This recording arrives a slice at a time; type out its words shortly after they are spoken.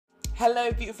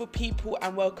Hello, beautiful people,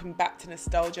 and welcome back to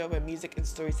Nostalgia, where music and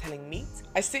storytelling meet.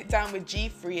 I sit down with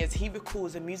G3 as he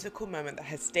recalls a musical moment that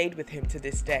has stayed with him to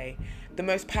this day, the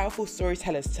most powerful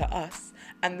storytellers to us,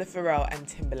 and the Pharrell and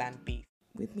Timbaland beef.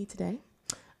 With me today,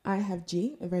 I have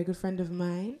G, a very good friend of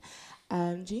mine.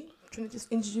 G, do you want to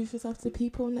just introduce yourself to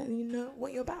people and let you know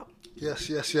what you're about? Yes.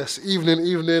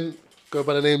 Evening. Go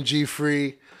by the name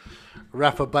G3,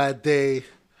 rapper by day,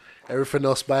 everything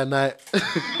else by night.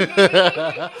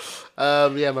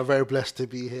 I'm very blessed to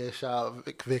be here. Shout out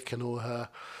Vic and all her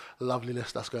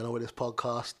loveliness that's going on with this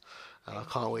podcast. And I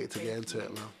can't wait to get into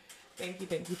it, man.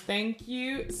 Thank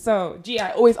you. So, G,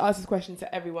 I always ask this question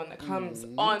to everyone that comes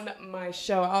on my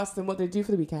show. I ask them what they do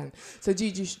for the weekend. So, G,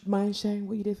 do you mind sharing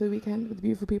what you did for the weekend with the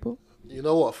beautiful people? You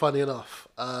know what? Funny enough,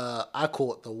 I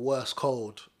caught the worst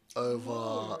cold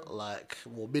over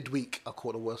midweek. I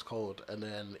caught the worst cold, and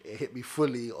then it hit me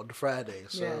fully on the Friday.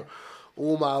 So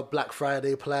all my Black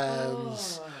Friday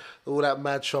plans, all that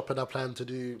mad shopping I planned to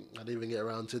do, I didn't even get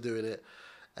around to doing it.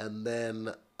 And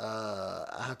then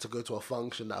I had to go to a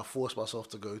function that I forced myself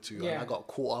to go to, and I got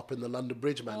caught up in the London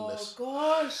Bridge madness.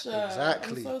 Oh gosh!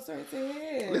 Exactly. I'm so sorry to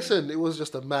hear. Listen, it was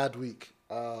just a mad week.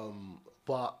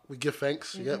 But we give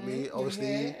thanks, you get me? Obviously,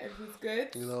 everything's good.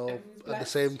 You know, at the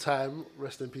same time,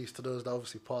 rest in peace to those that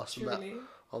obviously passed in that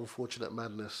unfortunate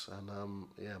madness. And man,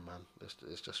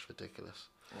 it's just ridiculous.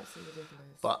 Absolutely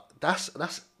ridiculous. But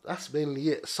that's mainly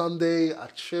it. Sunday, I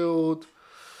chilled.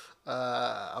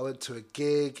 I went to a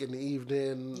gig in the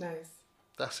evening. Nice.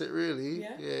 That's it, really.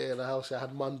 Yeah. The house. I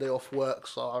had Monday off work,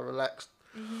 so I relaxed.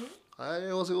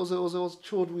 It was a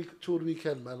chilled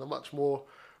weekend, man. A much more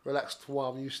relaxed to what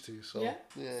I'm used to. So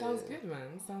sounds good,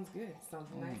 man. Sounds good. Sounds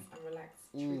nice and relaxed.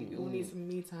 Truly, you all need some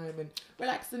me time and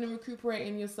relaxing and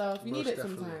recuperating yourself. You need it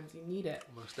sometimes. You need it.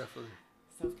 Most definitely.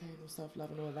 Self-care and self-love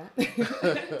and all that.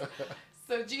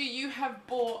 So, G, you have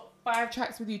bought 5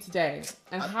 tracks with you today,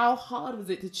 and how hard was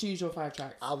it to choose your 5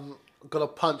 tracks? I'm gonna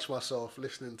punch myself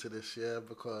listening to this,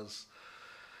 because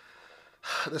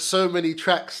there's so many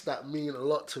tracks that mean a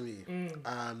lot to me,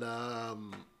 and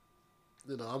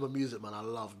I'm a music man. I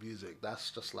love music.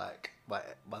 That's just like my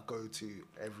go-to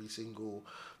every single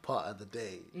part of the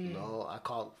day. You know, I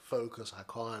can't focus. I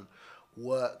can't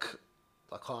work.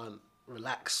 I can't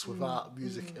relax without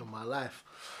music in my life.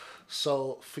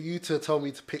 So for you to tell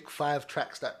me to pick 5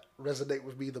 tracks that resonate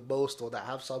with me the most or that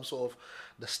have some sort of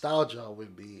nostalgia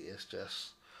with me is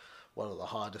just one of the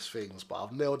hardest things. But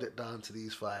I've nailed it down to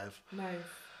these 5. Nice.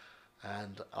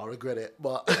 And I'll regret it,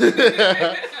 but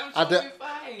I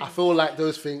feel like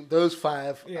those 5,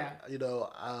 have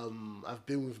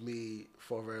been with me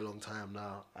for a very long time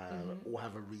now, and all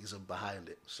have a reason behind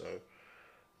it. So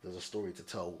there's a story to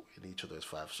tell in each of those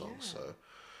 5 songs. So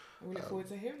we look forward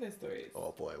to hearing those stories.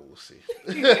 Oh boy, we'll see.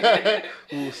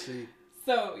 We'll see.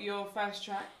 So your first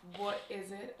track, what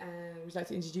is it, and would you like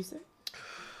to introduce it?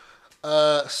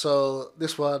 So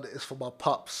this one is for my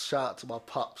pups. Shout out to my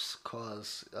pups,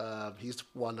 cause he's the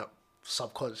one that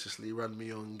subconsciously ran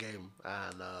me on game,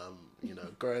 and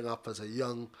growing up as a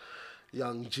young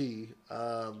G,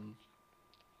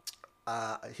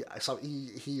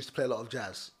 he used to play a lot of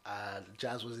jazz, and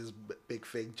jazz was his big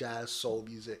thing. Jazz, soul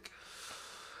music,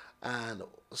 and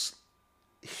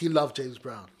he loved James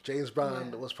Brown. James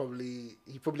Brown was probably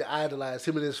idolized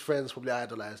him and his friends. Probably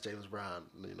idolized James Brown.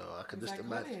 I can just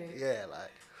imagine. Yeah,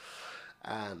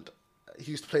 and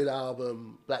he used to play the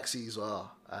album Black Caesar,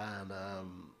 and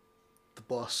The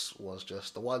Boss was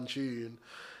just the one tune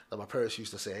that my parents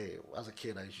used to say. As a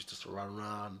kid, I used to just run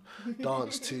around,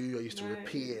 dance to. I used to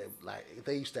repeat it. Like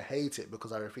they used to hate it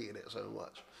because I repeated it so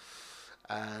much.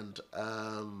 And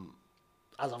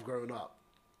as I've grown up,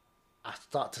 I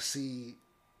start to see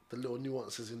the little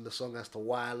nuances in the song as to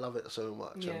why I love it so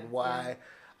much and why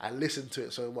I listen to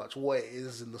it so much, what it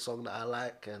is in the song that I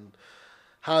like, and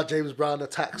how James Brown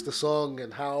attacks the song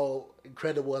and how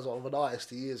incredible as of an artist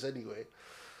he is anyway.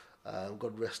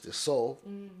 God rest his soul.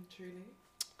 Truly.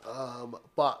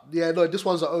 This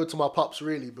one's an ode to my pups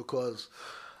really, because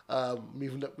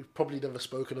we've probably never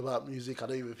spoken about music. I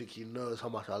don't even think he knows how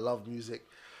much I love music.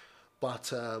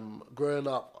 But growing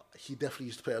up, he definitely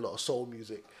used to play a lot of soul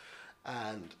music.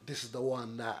 And this is the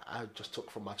one that I just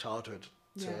took from my childhood,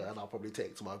 and I'll probably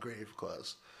take to my grave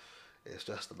because it's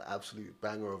just an absolute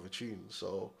banger of a tune.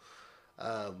 So,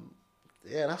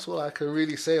 that's all I can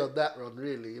really say on that one,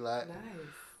 really. Like,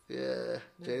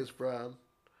 James Brown,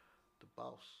 the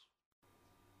boss.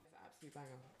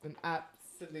 It's an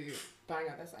absolute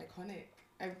banger. That's iconic.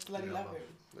 I bloody love him.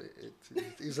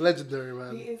 He's legendary,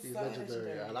 man. He's so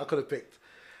legendary. And I could have picked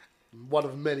one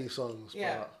of many songs,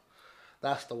 but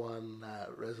that's the one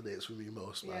that resonates with me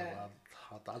most, man.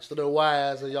 I just don't know why,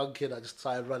 as a young kid, I just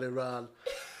started running around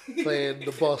playing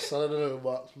the boss. I don't know,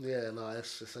 but yeah, no,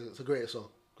 it's a great song.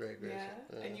 Great song.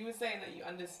 Yeah. And you were saying that you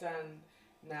understand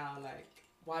now, like,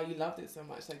 why you loved it so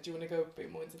much. Like, do you want to go a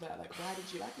bit more into that? Like, why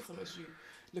did you like it so much? You,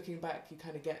 looking back, you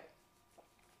kind of get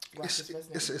why this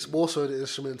resonates. It's more so the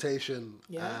instrumentation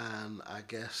and I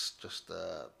guess just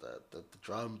the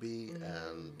drum beat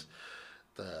and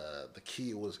the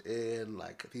key it was in.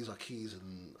 Like, these are keys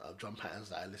and drum patterns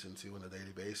that I listen to on a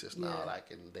daily basis now,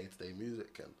 like in day-to-day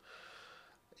music. And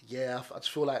yeah, I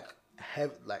just feel like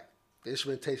the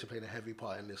instrumentation played a heavy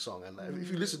part in this song. And if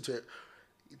you listen to it,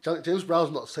 James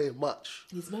Brown's not saying much.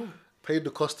 He's not. Paying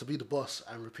the cost to be the boss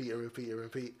and repeat and repeat and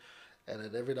repeat. And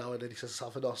then every now and then he says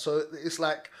something else. So it's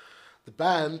like the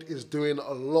band is doing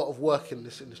a lot of work in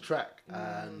this track.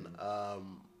 And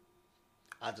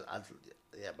I just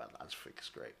think it's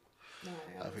great. No,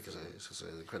 I think it's an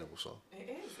incredible song. It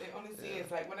is. It honestly is.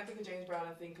 Like, when I think of James Brown,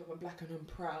 I think of I'm black and I'm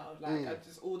proud. Like,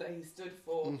 just all that he stood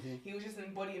for. He was just an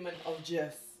embodiment of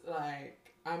just,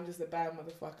 like, I'm just a bad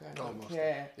motherfucker. I don't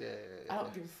care. I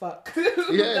don't give a fuck.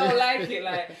 Don't like it.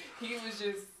 Like, he was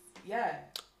just,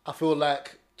 I feel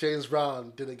like James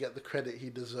Brown didn't get the credit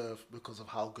he deserved because of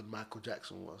how good Michael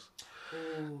Jackson was.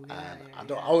 Ooh, I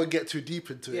won't get too deep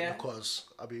into it because,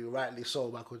 I mean, rightly so,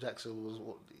 Michael Jackson was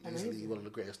easily one of the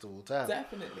greatest of all time.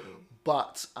 Definitely.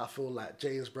 But I feel like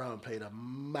James Brown played a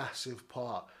massive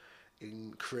part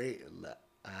in creating that.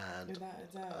 And without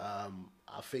a doubt.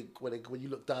 I think when you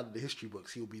look down in the history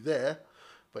books, he'll be there,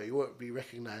 but he won't be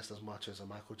recognised as much as a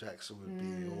Michael Jackson would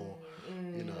be,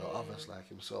 or others like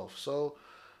himself. So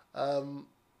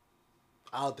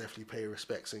I'll definitely pay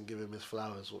respects and give him his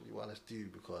flowers, what you want to do,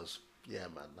 because yeah,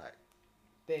 man, like,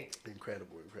 big,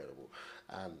 incredible,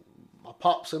 and my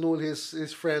pops and all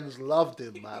his friends loved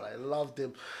him, man. I loved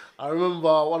him. I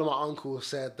remember one of my uncles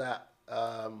said that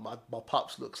my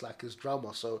pops looks like his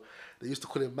drummer, so they used to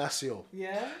call him Maceo.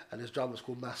 Yeah. And his drummer's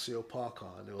called Maceo Parker,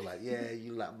 and they were like, "Yeah,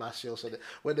 you like Maceo." So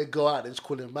when they go out, they just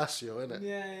call him Maceo, innit?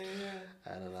 Yeah.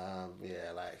 And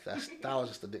like that was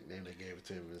just the nickname they gave it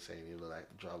to him, and saying, like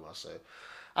the drummer. So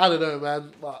I don't know,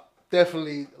 man, but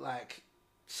definitely like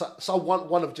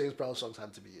one of James Brown's songs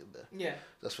had to be in there. Yeah.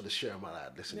 Just for the sheer amount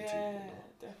I'd listened to. Yeah,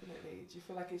 definitely. Do you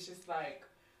feel like it's just like,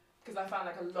 because I found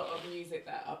like a lot of music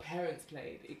that our parents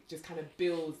played, it just kind of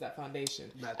builds that foundation.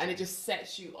 Naturally. And it just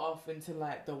sets you off into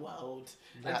like the world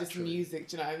and just music,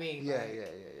 do you know what I mean? Yeah.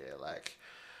 Like,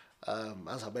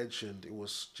 as I mentioned, it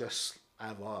was just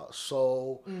either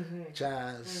soul,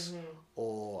 jazz,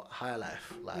 or high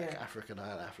life, like African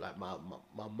high life. Like my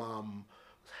mum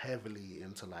was heavily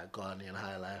into like Ghanaian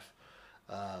high life.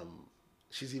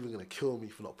 She's even gonna kill me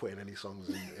for not putting any songs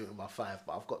in my 5,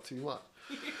 but I've got too much.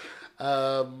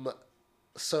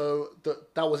 So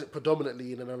that was it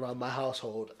predominantly in and around my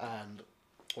household. And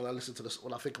when I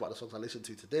think about the songs I listen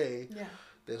to today,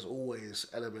 there's always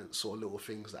elements or little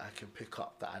things that I can pick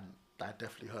up that I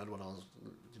definitely heard when I was,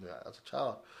 as a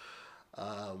child.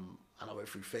 And I went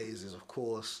through phases, of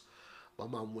course. My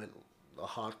mum went a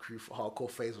hardcore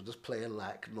phase of just playing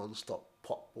like non-stop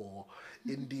pop or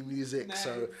indie music. Nice.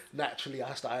 So naturally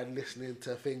I started listening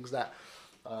to things that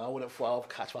I wouldn't thought I'd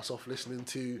catch myself listening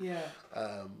to.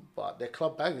 But they're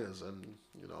club bangers, and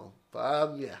but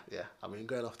I mean,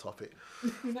 going off topic.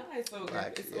 No, it's all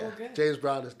good. It's all good. James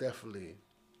Brown is definitely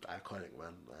iconic,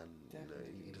 man, and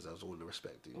he deserves all the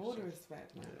respect. All the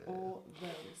respect, man. Yeah. All the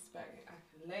respect.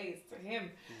 Accolades to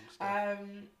him.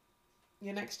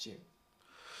 Your next tune.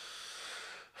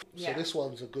 So this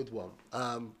one's a good one.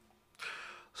 I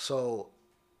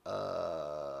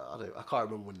can't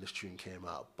remember when this tune came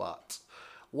out, but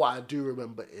what I do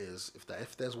remember is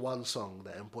if there's one song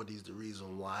that embodies the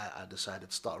reason why I decided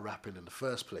to start rapping in the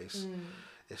first place,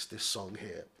 it's this song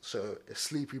here. So it's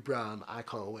Sleepy Brown, I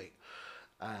Can't Wait,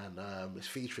 and it's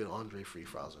featuring Andre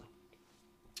 3000.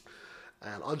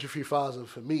 And Andre 3000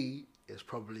 for me is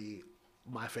probably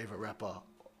my favorite rapper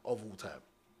of all time.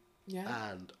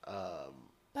 Yeah. And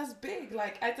that's big.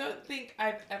 Like, I don't think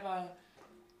I've ever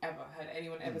heard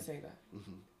anyone ever say that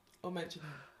or mention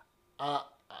him.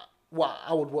 What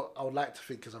I would like to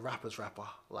think is a rapper's rapper.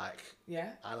 Like,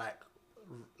 I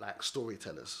like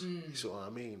storytellers. You see what I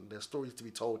mean? There's stories to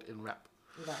be told in rap.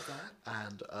 Without that.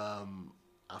 And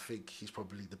I think he's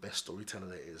probably the best storyteller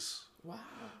there is. Wow.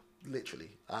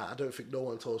 Literally. I don't think no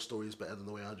one tells stories better than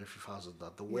the way Andre 3000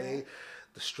 does. The way,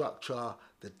 the structure,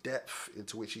 the depth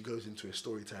into which he goes into his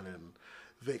storytelling,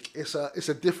 Vic, it's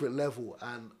a different level.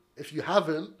 And if you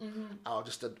haven't, I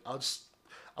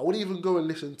wouldn't even go and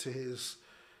listen to his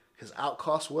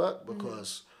Outkast work,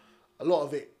 because a lot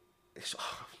of it is,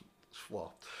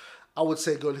 well, I would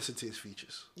say go listen to his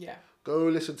features. Yeah. Go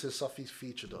listen to stuff he's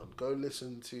featured on. Go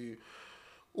listen to,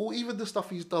 or even the stuff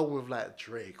he's done with like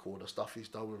Drake, or the stuff he's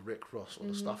done with Rick Ross, or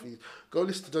the stuff he's. Go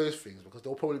listen to those things because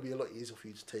they'll probably be a lot easier for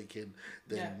you to take in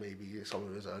than maybe some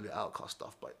of his early Outkast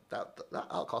stuff. But that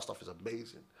Outkast stuff is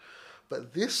amazing.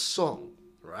 But this song,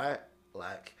 right,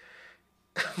 like.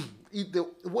 The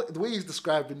way he's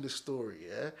describing this story,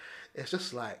 it's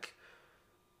just like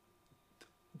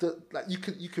you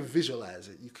can visualize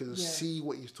it, you can see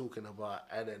what he's talking about,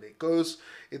 and then it goes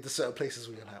into certain places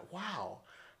where you're like, wow,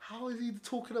 how is he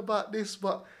talking about this?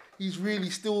 But he's really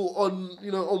still on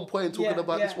point talking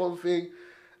about this one thing,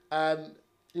 and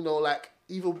like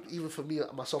even for me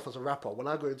myself as a rapper, when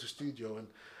I go into studio and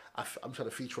I'm trying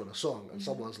to feature on a song, and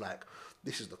someone's like,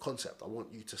 this is the concept, I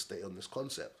want you to stay on this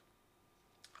concept.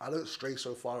 I don't stray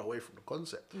so far away from the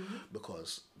concept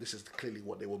because this is clearly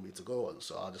what they want me to go on.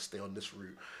 So I'll just stay on this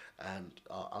route and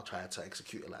I'll try to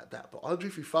execute it like that. But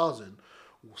Andre 3000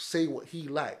 will say what he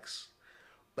likes,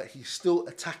 but he's still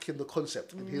attacking the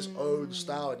concept in his own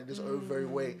style and in his own very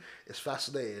way. It's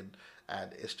fascinating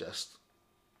and it's just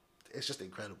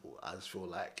incredible. I just feel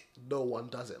like no one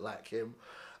does it like him.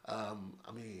 I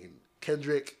mean,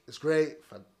 Kendrick is great,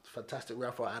 fantastic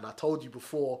rapper, and I told you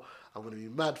before I'm going to be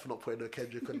mad for not putting no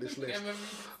Kendrick on this list.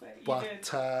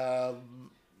 But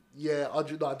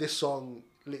Andre, this song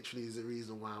literally is the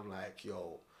reason why I'm like,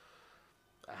 yo,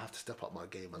 I have to step up my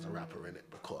game as a rapper in it,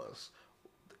 because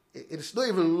it's not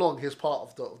even long. His part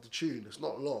of the tune, it's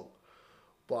not long,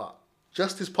 but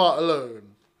just his part alone,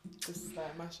 just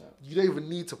like mashup. You don't even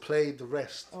need to play the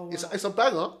rest. Oh, wow. It's a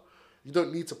banger. You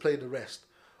don't need to play the rest,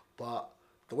 but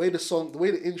the way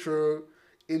the intro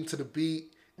into the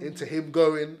beat, into him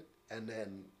going, and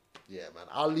then, man,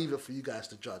 I'll leave it for you guys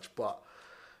to judge. But,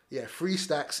 3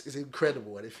 Stacks is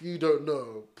incredible. And if you don't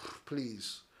know,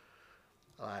 please,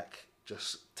 like,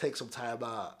 just take some time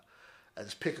out and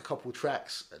just pick a couple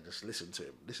tracks and just listen to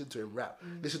him. Listen to him rap.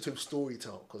 Listen to him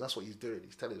storytell, because that's what he's doing.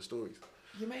 He's telling stories.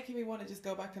 You're making me want to just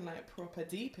go back and, like, proper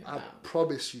deep him now. I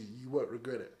promise you won't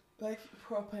regret it. Like,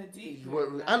 proper deep.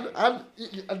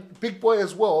 And Big Boy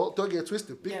as well, don't get it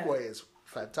twisted. Big Boy is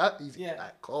fantastic. He's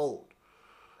like cold.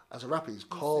 As a rapper, he's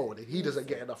cold, and he doesn't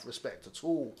get enough respect at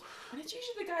all. And it's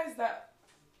usually the guys that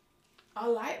are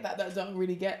like that don't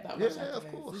really get that much. Yeah,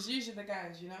 of course. It's usually the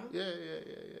guys,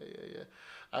 Yeah.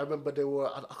 I remember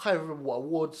I can't remember what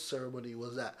award ceremony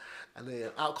was that, and then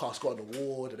Outkast got an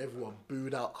award, and everyone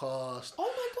booed Outkast.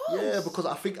 Oh my gosh. Yeah, because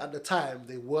I think at the time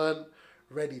they weren't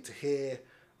ready to hear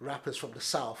rappers from the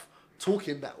South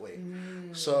talking that way.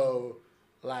 So,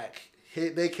 like,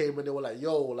 they came and they were like,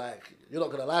 yo, like, you're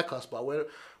not going to like us, but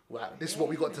this is what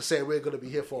we got to say. We're going to be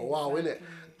here for a while, innit?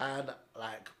 And,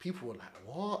 like, people were like,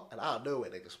 what? And out of nowhere,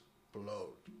 they just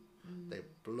blowed. They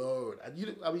blowed. And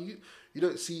you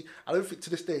don't see, I don't think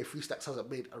to this day 3 Stacks hasn't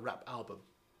made a rap album.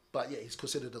 But yeah, he's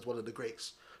considered as one of the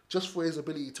greats. Just for his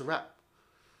ability to rap.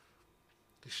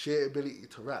 His sheer ability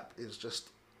to rap is just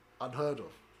unheard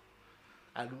of.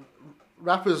 And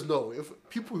rappers know, if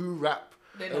people who rap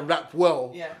and rap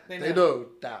well, they know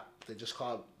that they just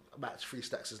can't match 3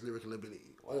 Stacks' lyrical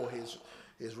ability or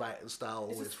his writing style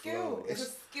or his flow. It's a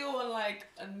skill on like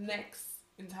a next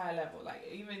entire level. Like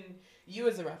even you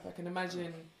as a rapper, I can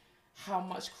imagine how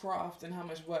much craft and how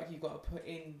much work you got to put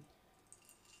in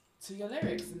to your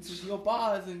lyrics and to your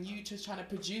bars, and you just trying to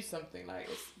produce something. Like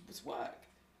it's work.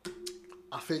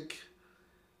 I think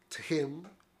to him,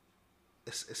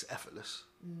 it's effortless.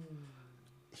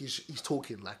 He's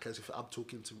talking like as if I'm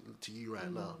talking to you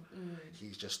right now.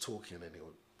 He's just talking and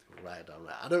he'll write down.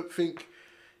 I don't think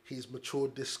he's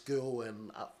matured this skill,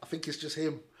 and I think it's just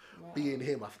him being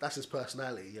him. That's his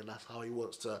personality, and that's how he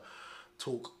wants to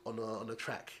talk on a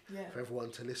track for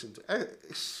everyone to listen to.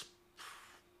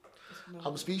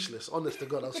 I'm speechless. Honest to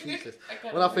God, I'm speechless.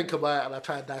 When I think about it and I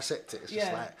try and dissect it, it's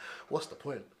just like, what's the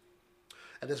point?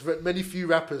 And there's many few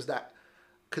rappers that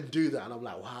can do that, and I'm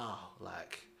like, wow,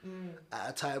 like. At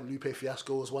a time, Lupe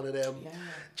Fiasco was one of them.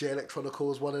 Jay Electronica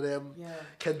was one of them.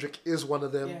 Kendrick is one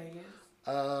of them. Yeah, he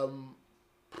is.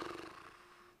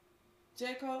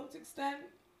 J. Cole, to extent.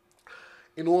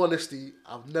 In all honesty,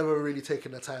 I've never really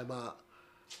taken the time out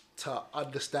to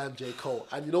understand J. Cole.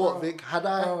 And you know what, Vic?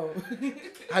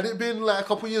 Had it been like a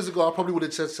couple of years ago, I probably would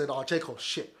have said, oh, J. Cole,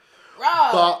 shit.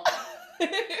 But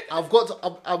I'm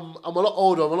a lot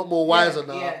older, I'm a lot more wiser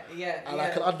now. And I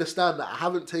can understand that. I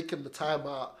haven't taken the time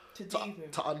out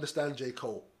to understand J.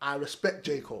 Cole. I respect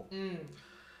J. Cole. And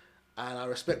I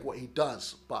respect what he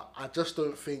does. But I just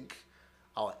don't think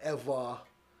I'll ever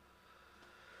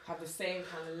have the same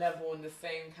kind of level and the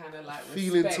same kind of like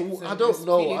feeling respect to. I and don't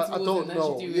know. feeling I towards don't him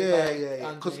know. as you do with, like,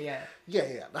 Andre, 'Cause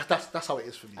yeah. That's how it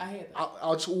is for me. I hear that.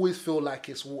 I just always feel like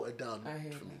it's watered down. I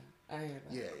hear for me. that. I hear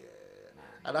that. Yeah.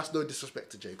 And that's no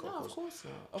disrespect to J Cole. No, of course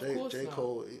not. J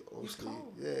Cole, obviously,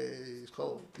 cold. He's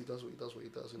cold. He does what he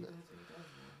does, isn't it?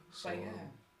 So But yeah.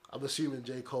 I'm assuming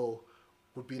J Cole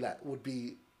would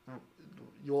be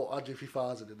your Andre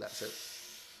 3000 in that sense.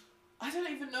 I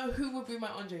don't even know who would be my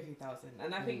Andre 3000,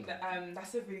 and I think that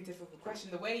that's a really difficult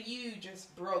question. The way you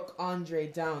just broke Andre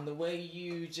down, the way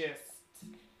you just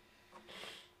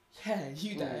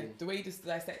the way you just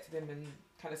dissected him and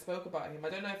kind of spoke about him. I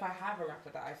don't know if I have a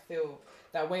rapper that I feel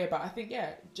that way about. I think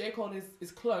J Cole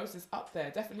is close, is up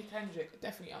there, definitely Kendrick,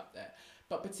 definitely up there,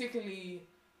 but particularly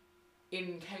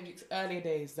in Kendrick's earlier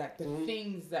days, like the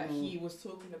things that he was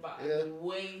talking about and the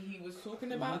way he was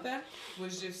talking about them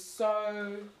was just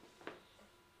so.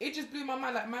 It just blew my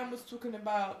mind. Like, man was talking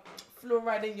about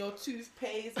fluoride in your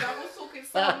toothpaste. Man was talking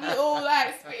some little,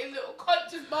 like, spitting little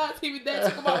conscious bars here and there.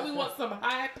 Talking about we want some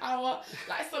high power,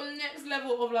 like some next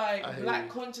level of like black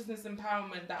consciousness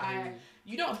empowerment that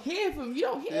you don't hear from. You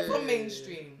don't hear from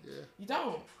mainstream. Yeah. You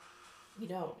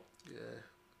don't. Yeah.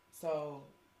 So,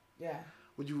 yeah.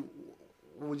 What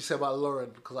would you say about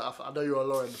Lauren? Because I know you're a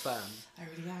Lauren fan. I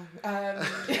really am.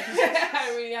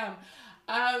 I really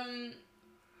am.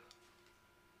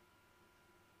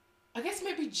 I guess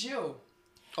maybe Jill.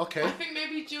 Okay. I think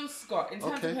maybe Jill Scott, in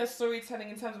terms of her storytelling,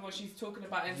 in terms of what she's talking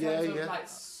about, in terms of like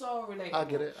so relatable. I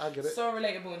get it. So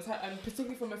relatable, and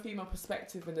particularly from a female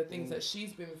perspective and the things that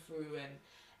she's been through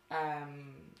and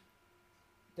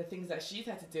the things that she's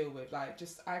had to deal with. Like,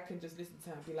 I can just listen to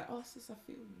her and be like, oh sis, I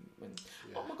feel you, and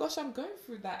oh my gosh, I'm going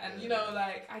through that, and you know,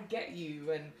 like, I get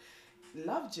you, and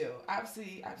love Jill,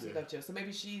 absolutely love Jill. So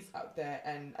maybe she's up there,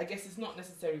 and I guess it's not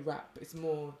necessarily rap, it's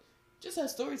more just her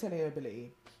storytelling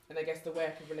ability, and I guess the way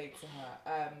I can relate to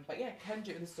her. But yeah,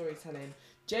 Kendrick with the storytelling,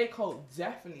 J. Cole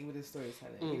definitely with his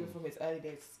storytelling, even from his early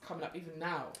days coming up, even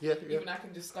now. Even I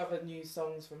can discover new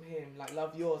songs from him, like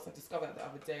Love Yours. I discovered that the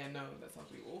other day, and no, that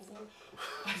sounds really awful.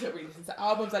 I don't really listen to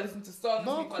albums, I listen to songs.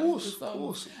 No, of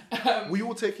course. We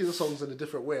all take his songs in a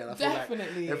different way, and I feel like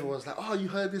everyone's like, oh, you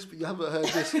heard this, but you haven't heard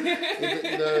this. You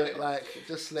know, like,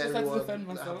 just let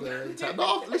everyone have their own time.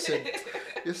 No, listen,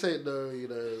 this ain't no,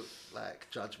 like,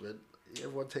 judgment.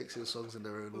 Everyone takes his songs in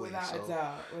their own way.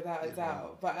 Without a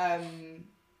doubt. But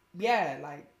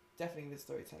like, definitely with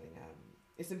storytelling,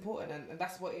 it's important, and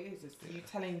that's what it is. It's you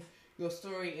telling your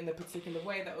story in a particular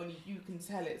way that only you can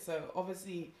tell it. So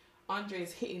obviously, Andre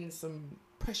is hitting some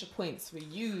pressure points for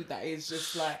you that is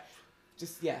just like,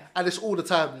 And it's all the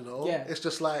time, Yeah. It's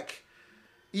just like,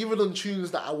 even on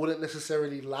tunes that I wouldn't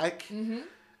necessarily like, and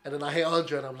then I hear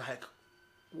Andre and I'm like,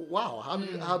 wow,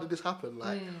 how did this happen?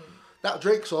 Like. That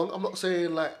Drake song, I'm not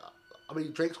saying like, I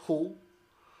mean, Drake's cool.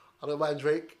 I don't mind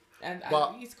Drake.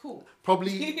 But he's cool.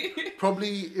 Probably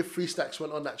if Free Stacks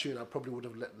went on that tune, I probably would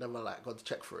have never like gone to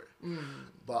check for it.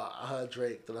 But I heard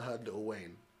Drake, then I heard Lil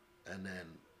Wayne, and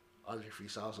then Andre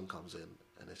 3000 comes in,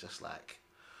 and it's just like,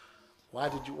 why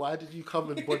did you come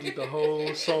and body the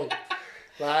whole song?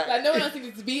 Like no one else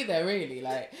needed to be there, really.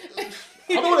 Like, I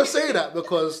don't want to say that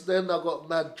because then I got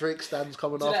mad Drake stands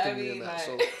coming after me and that.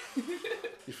 So.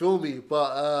 You feel me?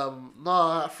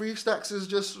 But Free Stacks is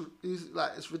just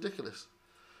it's ridiculous.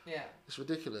 Yeah. It's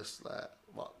ridiculous. Like,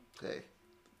 well, okay,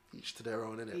 each to their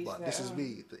own, innit? But this is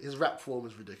me. His rap form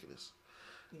is ridiculous.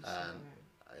 And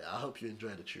I hope you enjoy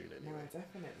the tune anyway. No,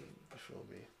 definitely. You feel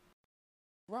me?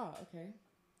 Right, okay.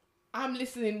 I'm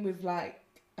listening with like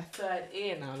a third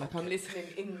ear now. Like, I'm listening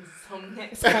in some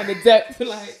next kind of depth.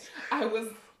 Like, I was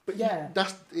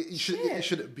that's it. It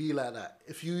shouldn't be like that.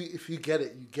 If you get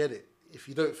it, you get it. If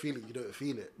you don't feel it, you don't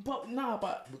feel it.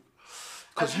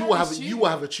 Because you will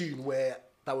have a tune where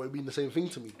that would mean the same thing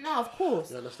to me. No, of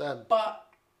course. You understand? But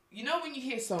you know when you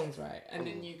hear songs, right, and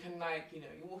then you can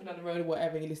you're walking down the road or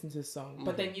whatever, and you listen to a song.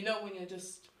 But then when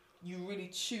you really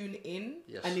tune in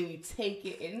and then you take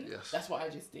it in. Yes. That's what I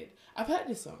just did. I've heard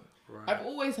this song. Right. I've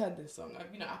always heard this song.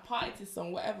 I partied this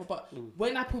song, whatever. But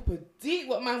when I proper deep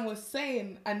what man was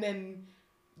saying, and then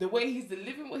the way he's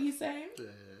delivering what he's saying. Yeah.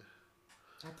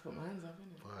 I had to put my hands up,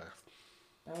 innit? Right.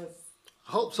 That was...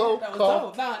 I hope so. That was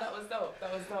dope. Nah, that was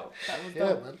dope.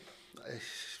 Yeah,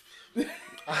 man.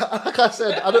 Like I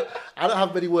said, I don't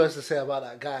have many words to say about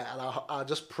that guy, and I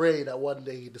just pray that one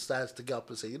day he decides to get up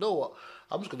and say, you know what,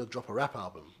 I'm just gonna drop a rap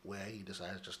album where he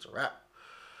decides just to rap.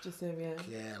 Just him, yeah.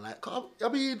 Yeah, like, I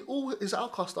mean, all his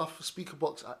Outkast stuff,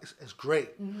 Speakerbox, it's great.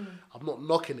 I'm not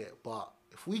knocking it, but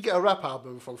if we get a rap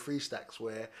album from Free Stacks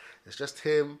where it's just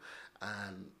him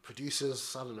and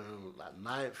producers, I don't know, like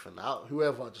Ninth and out,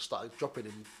 whoever just started dropping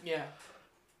him. Yeah.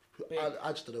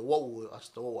 I just don't know what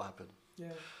will happen.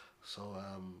 Yeah. So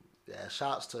yeah,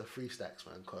 shouts to Free Stacks,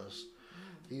 man, because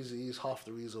he's half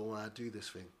the reason why I do this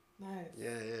thing. Nice. Yeah,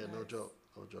 Nice. no joke.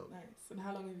 Nice. And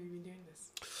how long have you been doing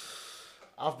this?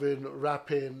 I've been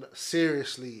rapping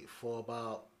seriously for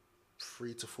about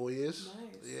 3 to 4 years.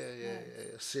 Nice. Yeah.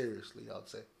 Seriously, I'd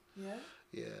say. Yeah.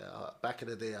 Yeah, back in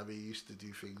the day, I mean, used to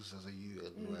do things as a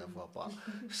youth and whatever, but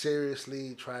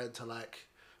seriously trying to like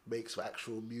make some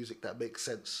actual music that makes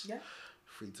sense. Yeah.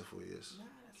 3 to 4 years. Nah,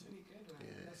 that's really good, man.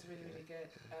 Yeah, That's really good.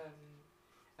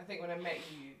 I think when I met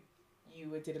you,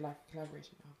 did like a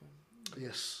collaboration album.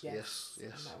 Yes.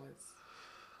 And that was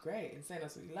great. Insane.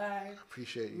 That's really live.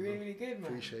 Appreciate you. Really good,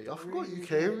 man. Appreciate you. I forgot Really you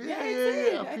came. good.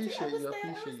 Yeah. I appreciate you.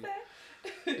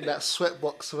 In that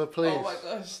sweatbox of a place. Oh my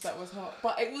gosh, that was hot.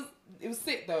 But it was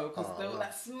sick though, because there was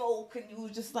that smoke and you were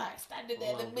just like standing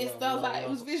there in the mist. I was like, it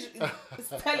was visual. It's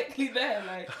technically there.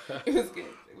 Like, it was good.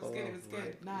 It was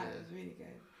good. Nah, it was really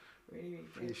good. Really good.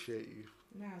 Appreciate you.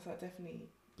 Nah, so I definitely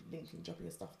linking, dropping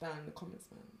your stuff down in the comments,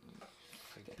 man.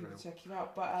 Get people to check you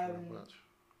out. But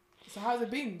so how's it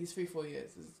been these 3-4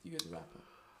 years as you as a rapper?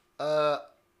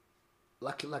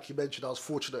 Like you mentioned, I was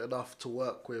fortunate enough to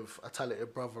work with a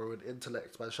talented brother with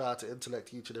Intellect. Man, shout out to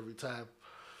Intellect each and every time.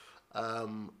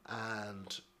 And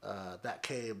that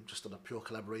came just on a pure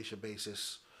collaboration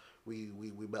basis. We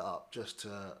met up just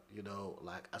to, you know,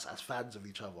 like as fans of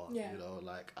each other. Yeah. You know,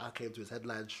 like I came to his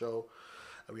headline show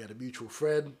and we had a mutual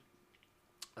friend.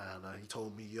 And he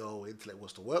told me, yo, Intellect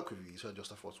wants to work with you. He heard your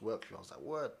stuff wants to work with you. I was like,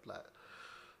 word, like,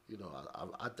 you know,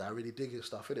 I really dig his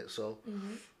stuff in it. So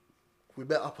we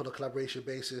met up on a collaboration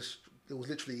basis. It was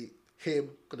literally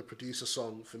him gonna produce a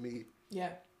song for me.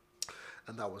 Yeah.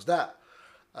 And that was that.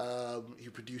 He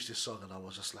produced this song, and I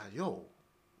was just like, yo,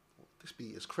 this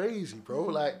beat is crazy, bro.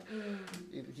 Like,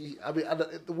 I mean, and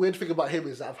the weird thing about him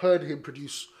is that I've heard him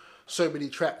produce so many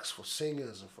tracks for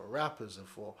singers and for rappers and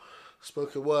for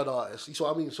spoken word artists. You see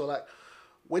what I mean? So like,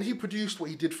 when he produced what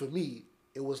he did for me,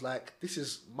 it was like, this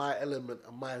is my element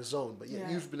and my zone, but yet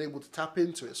you've been able to tap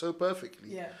into it so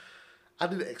perfectly. Yeah. I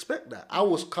didn't expect that. I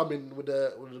was coming with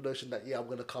the notion that, I'm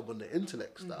going to come on the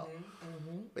Intellect style.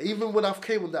 But even when I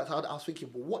came on that, I was thinking,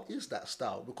 well, what is that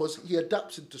style? Because he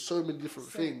adapts into so many different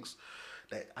things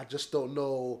that I just don't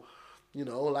know, you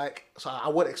know, like, so I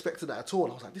wasn't expecting that at all.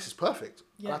 And I was like, this is perfect.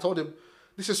 Yeah. And I told him,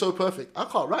 this is so perfect. I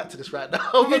can't write to this right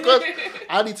now because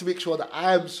I need to make sure that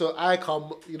I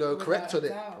come, you know, correct on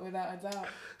it. Without a doubt.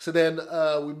 So then we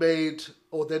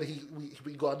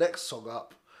got our next song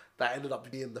up. That ended up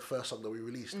being the first song that we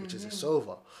released, which is It's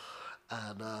Over.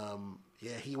 And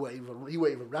he weren't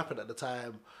even rapping at the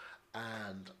time.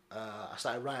 And I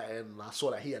started writing, and I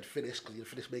saw that he had finished because he had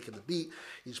finished making the beat.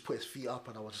 He just put his feet up,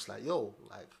 and I was just like, yo,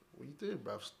 like, what are you doing,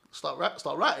 bruv? Start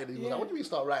writing. And he was like, what do you mean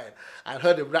start writing? I had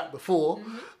heard him rap before,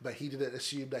 but he didn't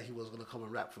assume that he was going to come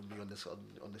and rap for me on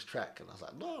this track. And I was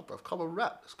like, no, bruv, come and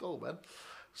rap. Let's go, man.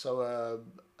 So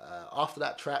after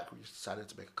that track, we decided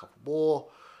to make a couple more.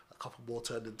 A couple more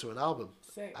turned into an album.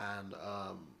 Sick. And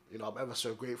you know, I'm ever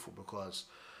so grateful because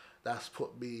that's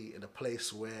put me in a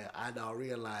place where I now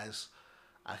realize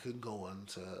I can go on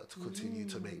to continue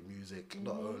to make music,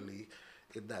 not only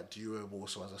in that duo, but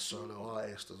also as a solo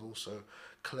artist, and also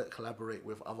collaborate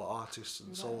with other artists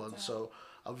and so on. So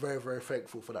I'm very, very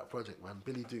thankful for that project, man.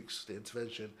 Billy Dukes, The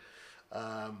Intervention.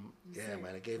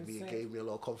 Man, it gave me a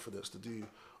lot of confidence to do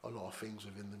a lot of things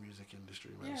within the music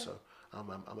industry, man. So I'm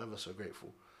ever so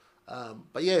grateful.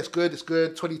 But yeah, it's good.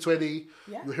 2020.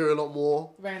 Yeah. You'll hear a lot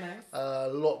more. Very nice. A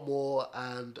lot more,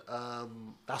 and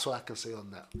that's what I can say on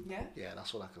that. Yeah. Yeah,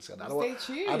 that's what I can say on that. Stay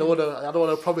tuned. I don't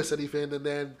want to promise anything, and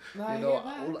then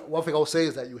one thing I'll say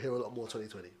is that you'll hear a lot more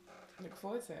 2020. Look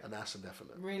forward to it. And that's a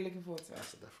definite. Really looking forward to it.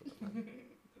 That's a definite.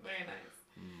 Very nice.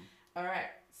 All right.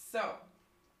 So,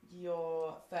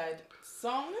 your third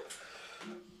song.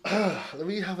 Let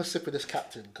me have a sip of this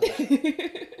Captain.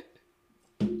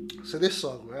 So this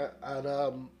song, right,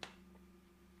 and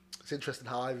it's interesting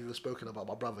how I've even spoken about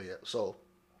my brother yet. So,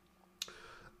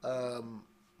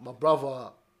 my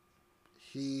brother,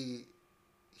 he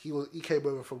came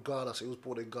over from Ghana, so he was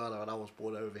born in Ghana, and I was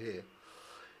born over here.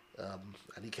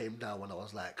 And he came down when I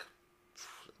was like,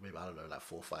 maybe, I don't know, like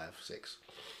 4, 5, 6.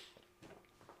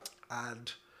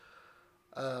 And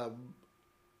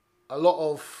a lot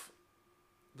of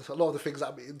the things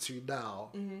that I'm into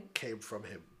now came from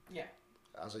him. Yeah.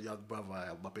 As a young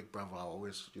brother, my big brother, I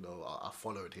always, you know, I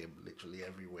followed him literally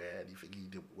everywhere. Anything he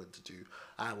did, went to do,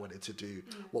 I wanted to do.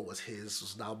 What was his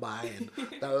was now mine.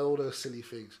 All those silly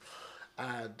things.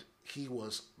 And he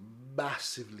was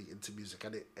massively into music,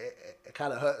 and it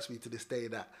kind of hurts me to this day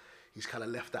that he's kind of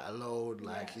left that alone.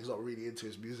 Like he's not really into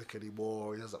his music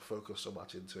anymore. He doesn't focus so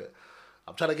much into it.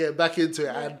 I'm trying to get him back into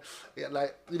it, and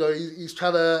like, you know, he's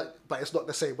trying to, but it's not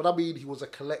the same. But I mean, he was a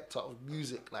collector of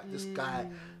music. Like this guy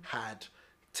had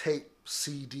tape,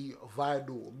 CD,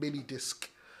 vinyl, mini disc.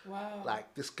 Wow.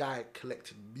 Like this guy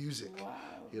collected music. Wow.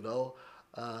 You know,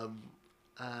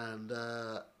 and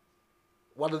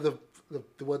one of there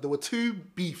were two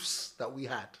beefs that we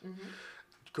had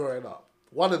growing up.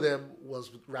 One of them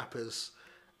was rappers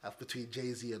between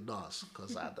Jay-Z and Nas,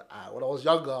 because when I was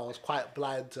younger, I was quite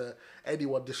blind to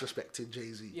anyone disrespecting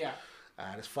Jay-Z. Yeah.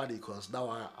 And it's funny because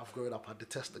now I've grown up, I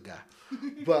detest the guy.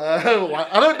 But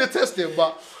I don't detest him,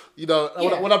 but you know,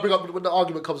 when I bring up, when the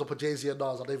argument comes up with Jay-Z and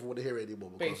Nas, I don't even want to hear it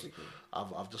anymore, because Basically.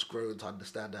 I've just grown to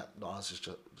understand that Nas is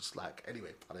just like,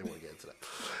 anyway, I don't want to get into that.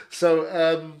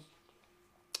 So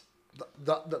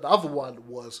the other one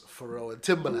was Pharrell and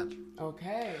Timbaland.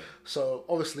 Okay. So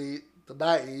obviously the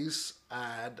 90s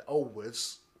and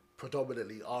onwards,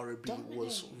 predominantly R&B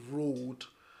was ruled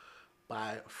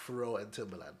by Pharrell and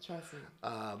Timbaland. Trust me.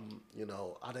 You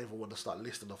know, I don't even want to start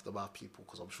listing off the amount of people,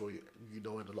 because I'm sure you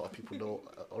know, and a lot of people know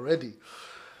already.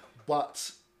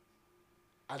 But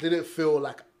I didn't feel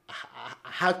like I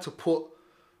had to put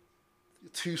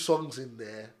two songs in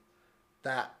there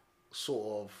that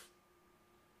sort of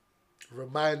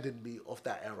reminded me of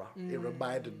that era. It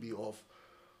reminded me of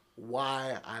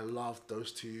why I loved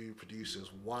those two producers,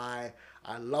 why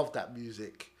I love that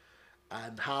music,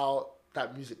 and how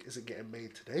that music isn't getting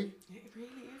made today. It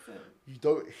really isn't. You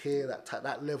don't hear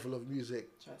that level of music,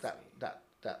 Trust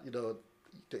that you know,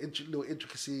 the little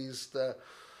intricacies, the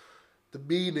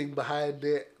meaning behind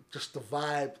it, just the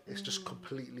vibe. It's just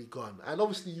completely gone. And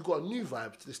obviously, you got a new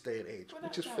vibe to this day and age,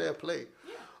 which is fair play.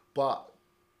 Yeah. But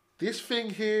this thing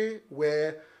here,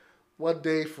 where one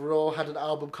day Pharrell had an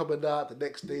album coming out, the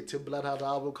next day Timbaland had an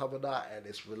album coming out, and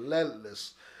it's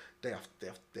relentless. Day after day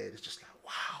after day, it's just like,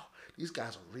 wow, these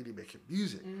guys are really making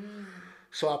music.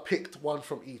 So I picked one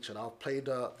from each, and I'll play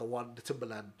the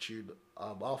Timbaland tune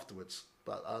afterwards.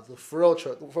 But the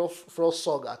Pharrell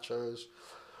song I chose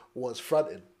was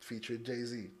Frontin', featuring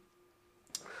Jay-Z.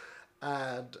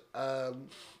 And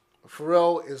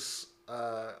Pharrell is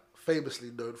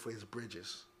famously known for his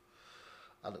bridges.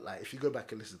 And like, if you go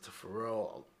back and listen to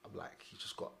Pharrell, I'm like, he's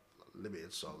just got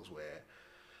limited songs where,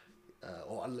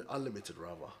 or unlimited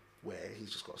rather, where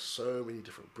he's just got so many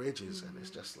different bridges, and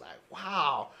it's just like,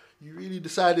 wow, you really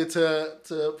decided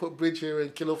to put bridge here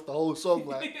and kill off the whole song,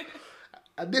 like.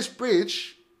 And this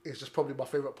bridge is just probably my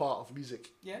favorite part of music.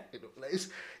 Yeah. Like, it's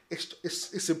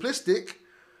simplistic,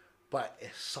 but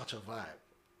it's such a vibe,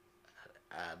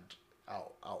 and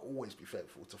I'll always be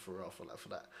thankful to Pharrell for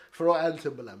that. Pharrell and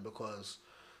Timbaland, because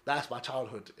that's my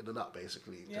childhood in a nut,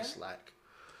 basically. Yeah. Just like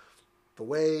the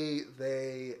way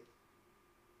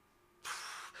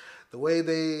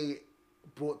they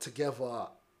brought together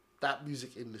that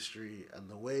music industry, and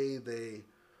the way they,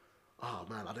 oh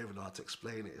man, I don't even know how to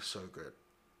explain it. It's so good.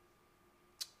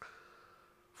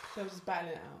 They were just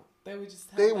battling it out. They were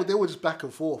just. They were just back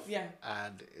and forth. Yeah.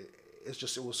 And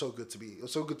it was so good to be. It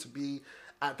was so good to be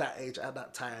at that age, at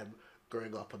that time,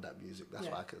 growing up on that music. That's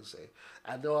what I can say.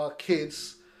 And there are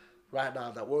kids right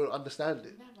now that won't understand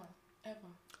it. Never, ever.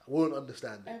 Won't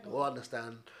understand it. Ever. They won't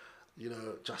understand, you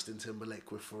know, Justin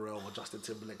Timberlake with Pharrell, or Justin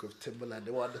Timberlake with Timbaland.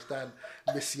 They won't understand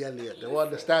Missy Elliott. They won't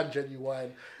understand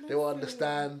Genuine. They won't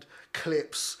understand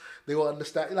Clips. They won't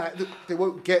understand, like, they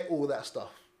won't get all that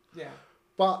stuff. Yeah.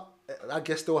 But I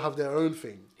guess they'll have their own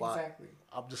thing. But Exactly.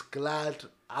 I'm just glad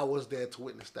I was there to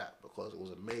witness that, because it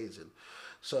was amazing.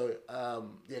 So,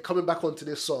 coming back onto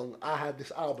this song, I had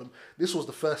this album. This was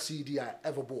the first CD I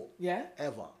ever bought. Yeah?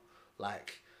 Ever.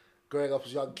 Like, growing up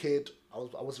as a young kid, I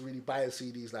wasn't really buying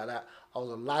CDs like that. I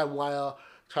was on LimeWire,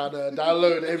 trying to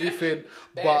download everything.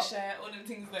 But share, all them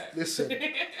things there. listen,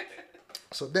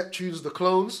 so Neptune's The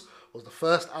Clones was the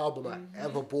first album I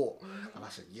ever bought. And I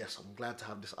said, yes, I'm glad to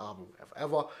have this album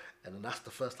ever. And then that's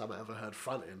the first time I ever heard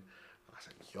Frontin'. And I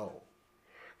said, yo.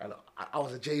 And I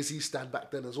was a Jay-Z stan back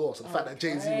then as well. So the fact that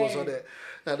Jay-Z was on it,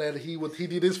 and then he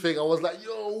did his thing, I was like,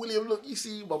 yo, William, look, you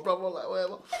see my brother, like,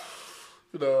 whatever.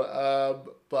 You know,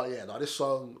 but yeah, no, this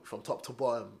song from top to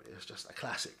bottom is just a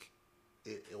classic.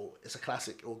 It's a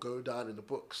classic. It will go down in the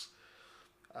books.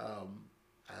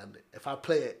 And if I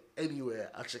play it anywhere,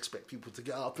 I just expect people to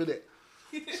get up in it.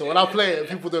 So when I play it and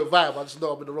people don't vibe, I just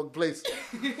know I'm in the wrong place.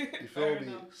 You feel me?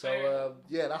 Enough, So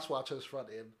yeah, that's why I chose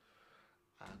Frontin'.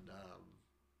 And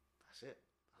that's it.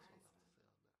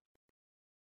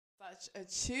 Such a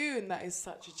tune. That is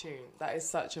such a tune. That is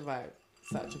such a vibe.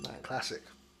 Such a vibe. Classic.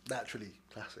 Naturally,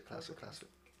 classic. Proper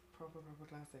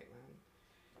classic, man.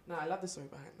 No, I love the story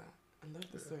behind that. I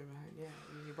love the story behind,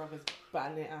 your brother's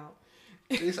battling it out.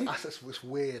 It's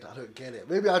weird. I don't get it.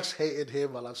 Maybe I just hated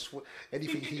him and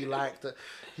anything he liked.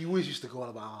 He always used to go on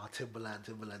about Timberland.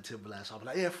 So I'm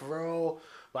like, yeah, Pharrell.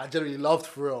 But I generally loved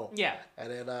Pharrell. Yeah.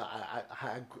 And then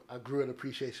I grew an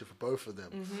appreciation for both of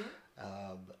them.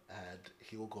 And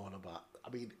he will go on about. I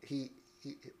mean, he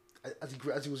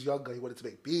as he was younger, he wanted to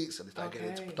make beats and he started getting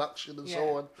into production and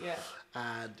so on. Yeah.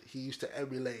 And he used to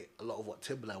emulate a lot of what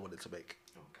Timberland wanted to make.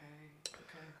 Okay.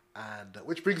 And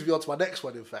which brings me on to my next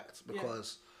one, in fact,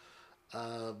 because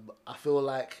I feel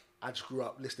like I just grew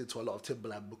up listening to a lot of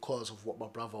Timberland because of what my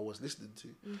brother was listening to.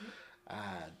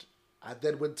 And I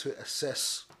then went to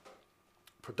assess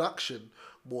production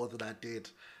more than I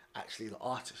did actually the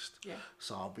artist. Yeah.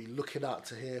 So I'll be looking out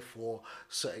to hear for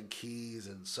certain keys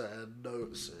and certain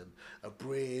notes and a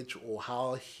bridge, or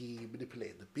how he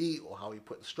manipulated the beat, or how he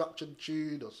put the structure in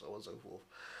tune, or so on and so forth.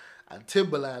 And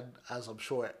Timberland, as I'm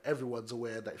sure everyone's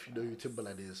aware that if you know who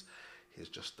Timberland is, he's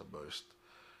just the most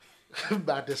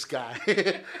maddest guy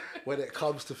when it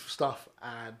comes to stuff.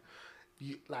 And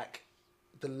you like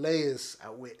the layers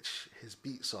at which his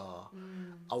beats are.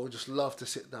 I would just love to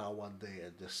sit down one day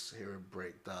and just hear him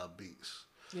break down beats.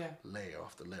 Yeah. Layer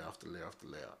after layer after layer after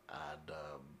layer. And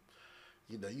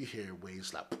you know, you hear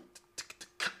waves like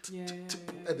and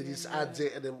then he just adds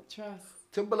it, and then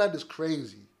Trust. Timberland is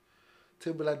crazy.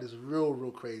 Timberland is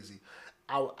real crazy.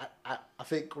 I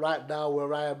think right now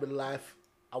where I am in life,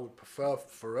 I would prefer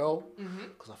Pharrell,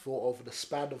 because I thought over the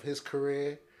span of his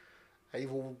career, and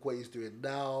even what he's doing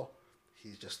now,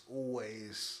 he's just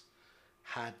always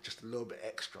had just a little bit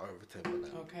extra over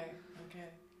Timberland. Okay.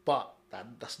 But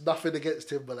that's nothing against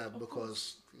Timberland,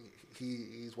 because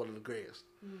he's one of the greatest.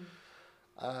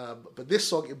 But this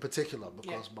song in particular,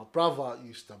 because my brother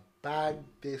used to bang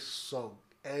this song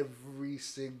every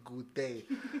single day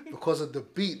because of the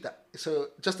beat. So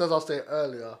just as I was saying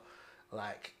earlier,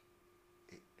 like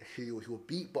he will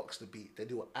beatbox the beat, then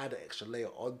he will add an extra layer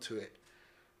onto it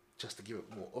just to give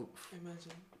it more oomph.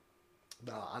 Imagine.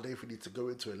 Now, I don't even need to go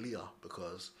into Aaliyah,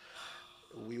 because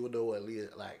we all know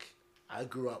Aaliyah, like, I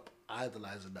grew up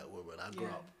idolizing that woman. I grew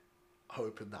up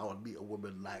hoping that I would meet a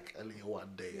woman like Aaliyah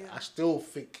one day. I still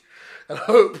think and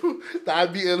hope that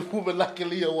I meet a woman like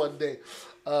Aaliyah one day.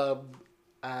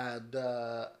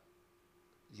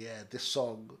 This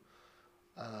song,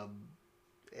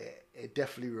 it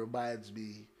definitely reminds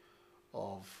me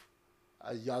of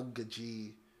a younger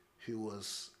G who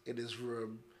was in his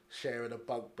room sharing a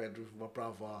bunk bed with my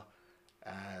brother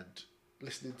and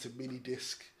listening to mini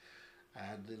disc,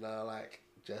 and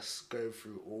just going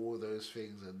through all those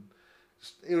things. And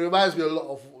it reminds me a lot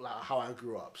of how I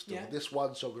grew up still. This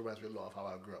one song reminds me a lot of how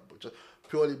I grew up, but just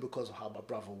purely because of how my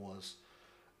brother was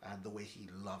and the way he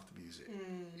loved music.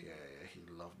 He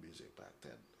loved music back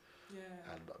then.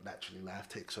 And naturally life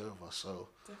takes over, so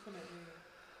definitely.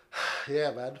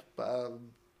 Yeah, man. But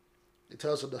in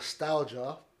terms of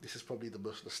nostalgia, this is probably the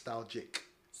most nostalgic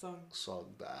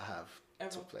song that I have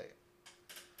ever to play.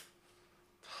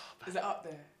 Is it up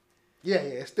there? Yeah,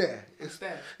 it's there.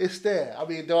 It's there. I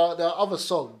mean, there are other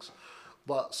songs,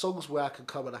 but songs where I can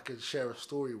come and I can share a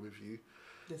story with you.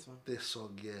 This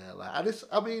song, and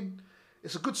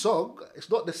it's a good song. It's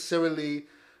not necessarily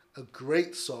a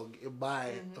great song in my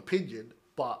opinion,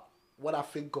 but when I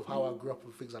think of how I grew up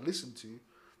and things I listened to,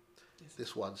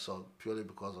 this one song, purely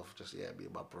because of just me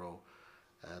and my bro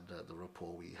and the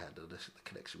rapport we had and the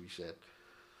connection we shared.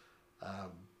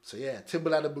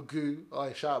 Timberland and Magoo.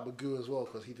 Oh, shout out Magoo as well,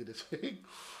 because he did his thing.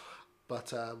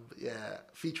 But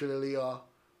featuring Aaliyah,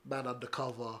 Man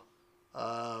Undercover.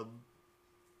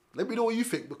 Let me know what you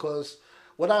think, because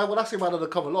when I say Man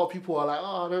Undercover, a lot of people are like,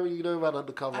 oh, I don't really know Man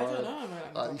Undercover. I don't know Man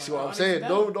Undercover. You see what I'm saying?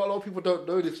 No, not a lot of people don't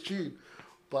know this tune.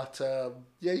 But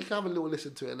you can have a little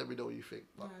listen to it and let me know what you think.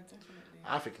 But definitely.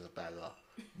 I think it's a banger.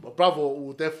 My brother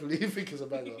will definitely think it's a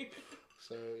banger.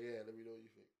 So let me know what you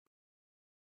think.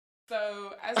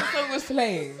 So as the song was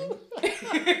playing,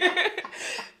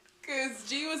 because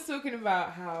G was talking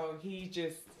about how he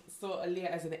just saw Aaliyah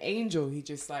as an angel. He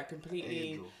just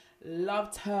completely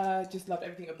loved her, just loved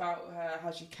everything about her,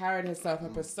 how she carried herself, her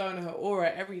persona, her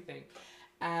aura, everything.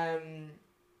 And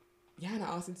I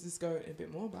asked him to just go a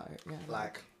bit more about it.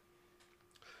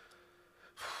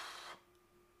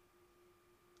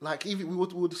 Even we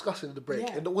were discussing in the break,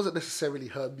 and it wasn't necessarily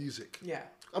her music. Yeah.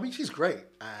 I mean, she's great,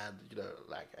 and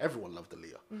everyone loved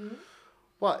Aaliyah.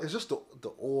 But it's just the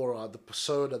aura, the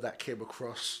persona that came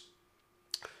across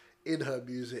in her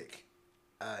music,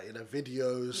 in her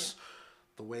videos,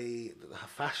 the way her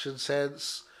fashion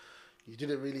sense. You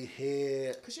didn't really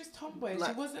hear. Because she was tomboy.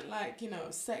 Like, she wasn't like,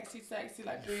 sexy,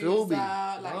 like feel boobs me?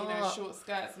 out, like, Nah. short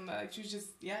skirts and that. Like, she was just,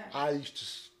 yeah. I used to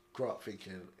grow up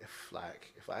thinking if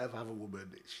I ever have a woman,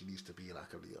 she needs to be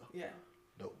like Aaliyah. Yeah.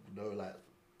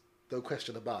 No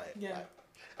question about it. Yeah. Like,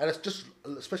 and it's just,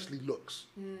 especially looks.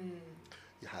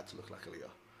 You had to look like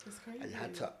Aaliyah. It's crazy. And you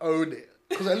had to own it.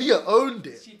 Because Aaliyah owned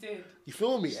it. She did. You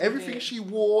feel me? She Everything did. she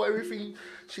wore,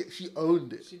 she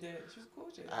owned it. She did. She was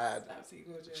gorgeous. And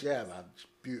Absolutely gorgeous. yeah, man, she's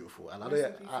beautiful. And Rest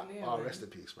in peace, Aaliyah, man. rest in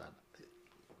peace, man.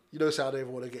 You know, so I don't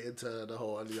even want to get into the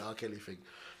whole Aaliyah R. Kelly thing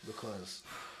because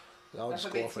I'll That's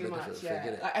just a go bit off on too a much, different yeah.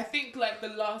 thing, innit? Like, I think like the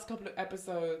last couple of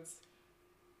episodes,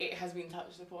 it has been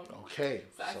touched upon. Okay.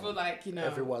 So I feel like,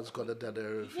 everyone's got a dead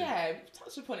everything. Yeah,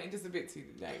 touched upon it just a bit too,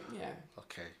 like, yeah.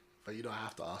 Okay. But I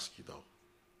have to ask you though.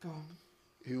 Go on.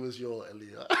 Who was your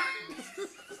Aaliyah?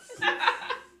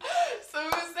 So we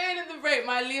were saying in the break,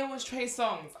 my Aaliyah was Trey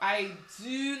Songz. I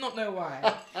do not know why.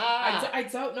 I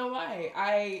don't know why.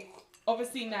 I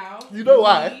obviously now. You know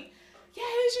why? Yeah, he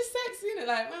was just sexy, innit?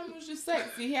 Like, man was just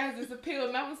sexy. He has this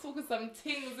appeal. Man was talking some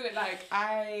things, innit? Like,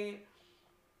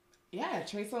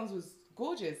 Trey Songz was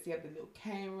gorgeous. He had the little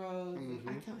cane rolls. And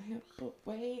I can't help but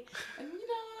wait. And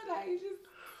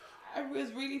I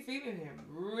was really feeling him.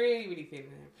 Really, really feeling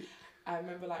him. I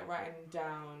remember like writing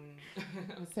down,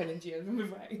 I was telling G, I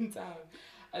remember writing down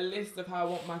a list of how I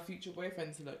want my future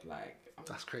boyfriend to look like.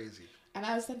 That's crazy. And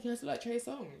I was saying he has to look like Trey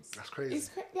Songz. That's crazy.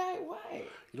 It's like, why?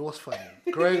 You know what's funny?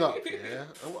 Growing up, yeah,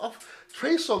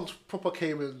 Trey Songz proper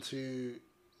came into,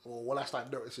 or when I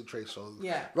started noticing Trey Songz,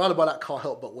 Yeah. round about that Can't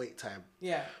Help But Wait time.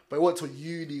 Yeah. But I went to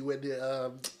uni when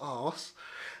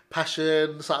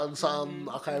Passion, something,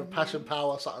 Passion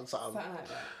Power, something. Something like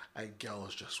that. And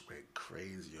girls just went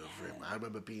crazy over him. I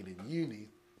remember being in uni,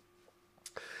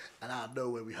 and out of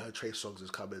nowhere we heard Trey Songz is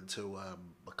coming to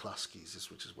McCluskey's,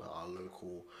 which is where our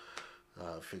local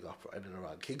thing up in and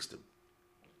around Kingston,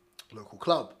 local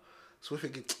club. So we're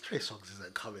thinking Trey Songz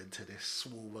isn't coming to this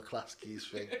small McCluskey's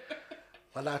thing.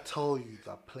 When I tell you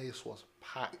that place was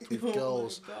packed with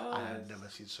girls, I had never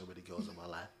seen so many girls in my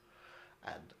life,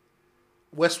 and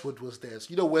Westwood was there.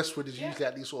 So Westwood is usually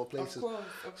at these sort of places. Of course.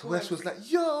 So Westwood's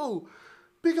like, yo,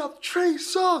 big up Trey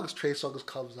Songz. Trey Songz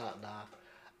comes out now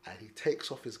and he takes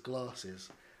off his glasses.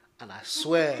 And I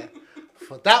swear,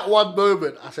 for that one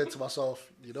moment, I said to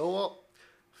myself, you know what?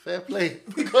 Fair play.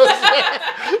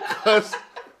 Because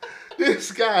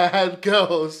this guy had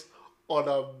girls on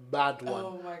a mad one.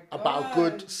 Oh my God. About a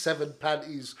good 7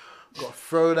 panties got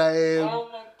thrown at him. Oh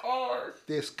my God.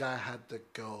 This guy had the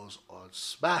girls on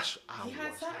smash. He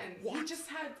had something. He just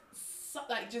had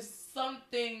just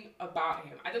something about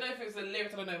him. I don't know if it was the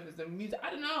lyrics. I don't know if it was the music. I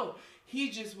don't know. He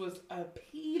just was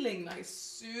appealing, like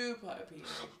super appealing.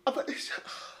 But it's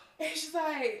just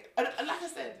like, and like I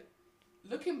said,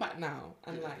 looking back now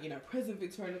and present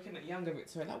Victoria looking at younger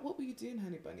Victoria, like, what were you doing,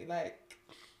 honey bunny? Like,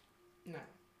 no.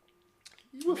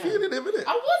 You were feeling him, innit?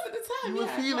 I was at the time. You were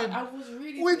feeling. I was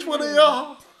really. Which one of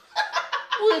y'all?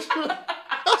 Which one?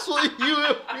 That's what you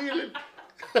were feeling.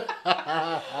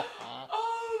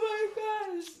 Oh my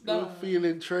gosh! You were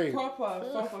feeling Trey.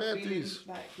 Proper fair feeling. dues.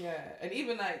 Like, yeah, and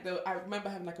even like I remember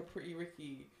having like a Pretty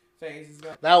Ricky phase as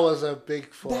well. That was a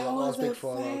big fall. That was big a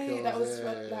fall. phase. That was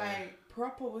like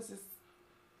proper was just.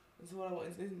 That's what I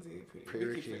wanted to listen to. Pretty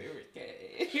Ricky.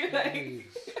 Like,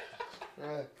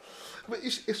 right. But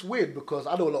it's weird because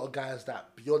I know a lot of guys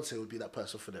that Beyonce would be that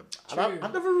person for them. And I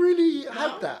never really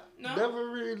had that. No? Never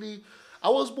really. I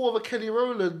was more of a Kelly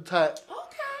Rowland type.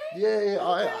 okay. Yeah,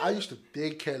 I used to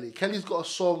dig Kelly. Kelly's got a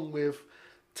song with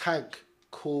Tank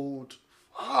called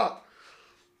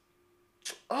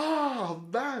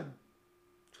man.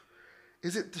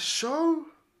 Is it The Show?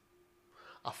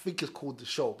 I think it's called The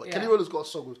Show. But Kelly Rowland's got a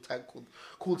song with Tank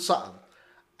called Something.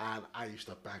 And I used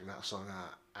to bang that song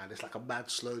out. And it's like a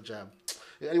mad slow jam.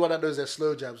 Anyone that knows their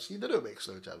slow jams, they don't make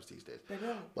slow jams these days. They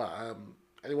don't. But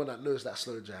anyone that knows that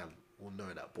slow jam will know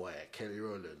that boy, Kelly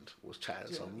Rowland, was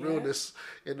chatting some realness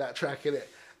in that track, innit?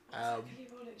 Kelly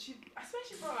Rowland, I swear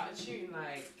she brought out a tune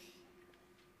like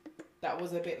that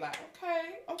was a bit like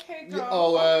okay,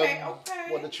 girl, okay.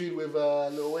 What, the tune with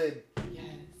Lil Wayne? Yes.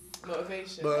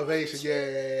 Motivation.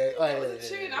 Yeah. That was a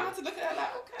tune. I had to look at her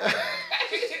like, okay.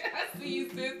 I see you,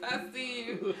 sis. I see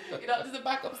you. Just a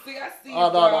backup singer. I see you.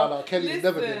 No. Kelly's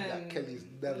never been that. Kelly's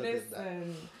never been that.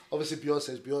 Obviously,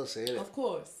 Beyonce's Beyonce, innit? Of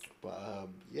course. But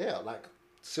like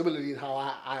similarly, how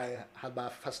I had my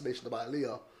fascination about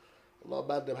Aaliyah, a lot of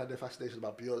man them had their fascination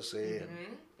about Beyonce.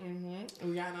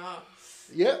 Rihanna.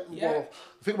 Yeah. Well,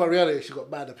 the thing about Rihanna is she got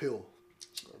mad appeal.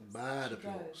 She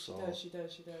does. She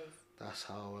does. That's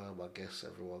how I guess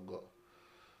everyone got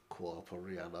caught up on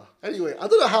Rihanna. Anyway, I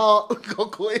don't know how I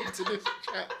got caught into this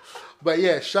chat. But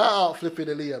yeah, shout out Flipping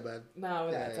Aaliyah, man. No,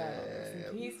 without doubt. Rest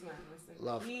in peace, man. Rest in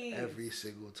Love peace. every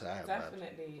single time, Definitely.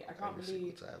 man. I can't Every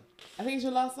believe. single time. I think it's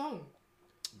your last song.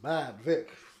 Man, Vic.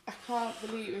 I can't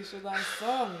believe it's your last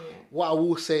song. What I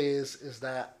will say is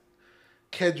that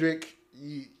Kendrick,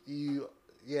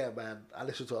 yeah, man, I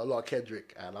listen to a lot of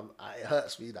Kendrick, and it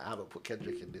hurts me that I haven't put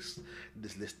Kendrick in this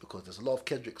list, because there's a lot of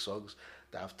Kendrick songs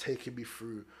that have taken me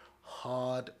through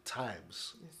hard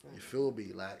times. Yes, You feel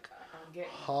me? Like I'm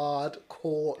getting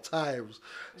hardcore times.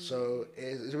 So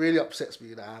it really upsets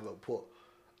me that I haven't put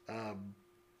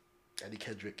any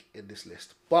Kendrick in this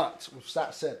list. But with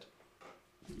that said,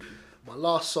 my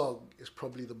last song is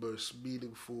probably the most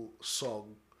meaningful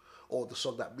song, or the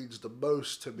song that means the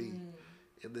most to me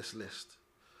in this list.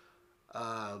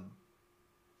 I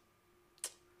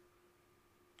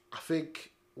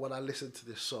think when I listened to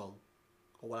this song,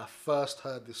 or when I first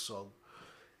heard this song,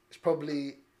 it's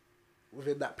probably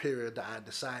within that period that I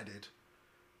decided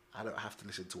I don't have to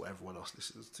listen to what everyone else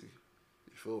listens to.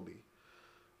 You feel me?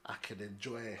 I can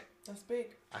enjoy. That's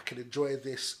big. I can enjoy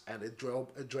this and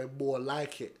enjoy more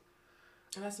like it.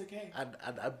 And that's okay. And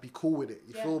I'd be cool with it.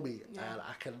 You feel me? Yeah. And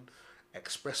I can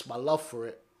express my love for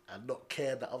it and not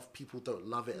care that other people don't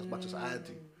love it as much as I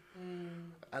do.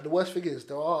 And the worst thing is,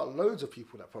 there are loads of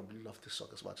people that probably love this song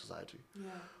as much as I do. Yeah.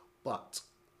 But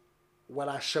when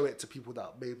I show it to people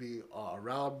that maybe are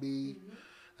around me,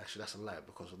 actually that's a lie,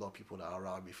 because a lot of people that are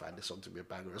around me find this song to be a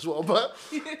banger as well. But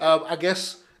I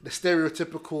guess the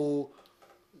stereotypical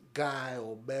guy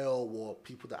or male or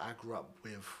people that I grew up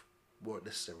with weren't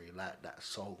necessarily like that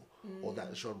song or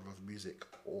that genre of music,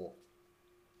 or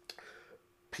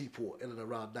people in and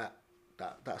around that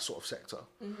sort of sector.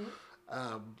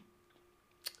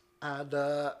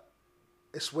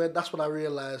 That's when I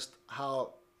realised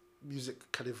how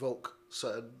music can evoke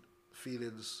certain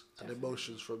feelings and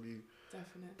emotions from you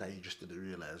that you just didn't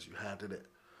realise you had in it.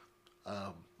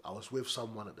 I was with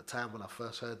someone at the time when I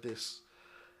first heard this,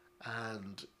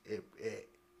 and it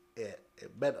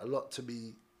meant a lot to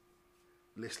me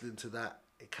listening to that.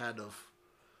 It kind of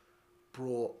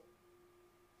brought,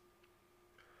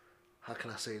 how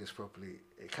can I say this properly?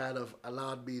 It kind of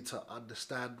allowed me to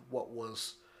understand what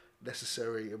was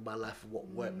necessary in my life and what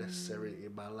weren't necessary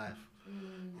in my life.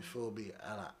 You feel me?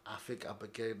 And I think I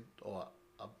began, or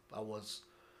I was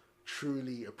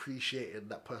truly appreciating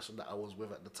that person that I was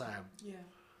with at the time. Yeah.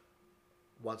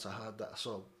 Once I heard that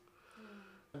song.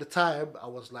 At the time, I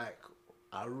was like,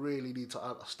 I really need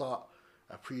to start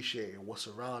appreciating what's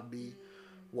around me,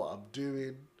 what I'm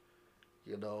doing,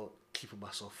 you know, keeping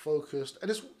myself focused. And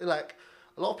it's like,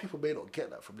 a lot of people may not get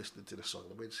that from listening to this song.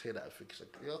 They may just hear that and think, it's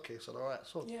like, yeah, okay, it's an alright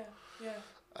song. Yeah, yeah.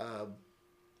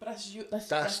 But that's you.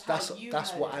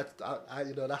 That's what I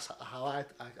you know, that's how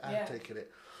I've taken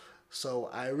it. So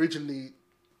the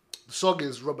song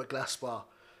is Robert Glasper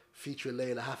featuring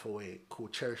Layla Hathaway,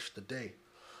 called "Cherish the Day,"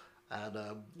 and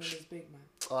Layla's big, man.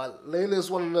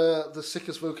 Layla's one of the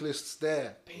sickest vocalists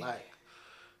there. Big. Like,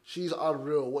 she's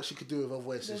unreal. What she could do with her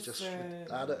voice is just.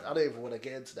 I don't even want to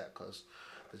get into that because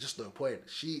there's just no point.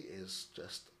 She is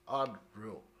just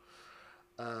unreal.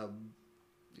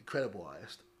 Incredible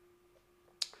artist.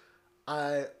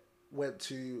 I went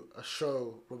to a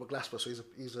show, Robert Glasper, so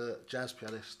he's a jazz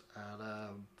pianist,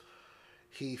 and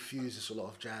he fuses a lot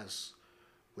of jazz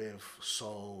with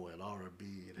soul and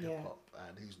R&B and hip hop,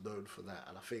 and he's known for that.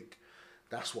 And I think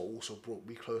that's what also brought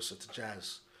me closer to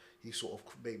jazz. He sort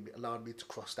of allowed me to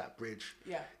cross that bridge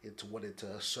into wanting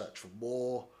to search for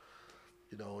more,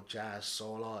 you know, jazz,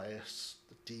 soul artists,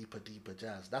 deeper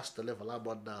jazz. That's the level I'm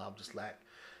on now. I'm just like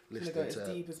listening to as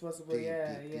deep as possible.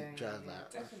 deep jazz,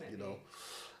 like, definitely. You know.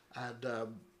 And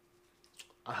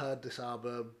I heard this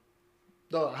album.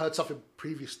 No, I heard something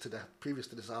previous to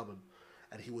this album,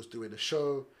 and he was doing a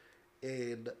show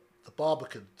in the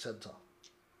Barbican Centre.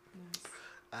 Nice.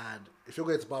 And if you're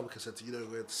going to Barbican Centre, you know, you're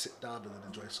going to sit down and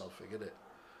enjoy something, innit?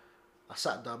 I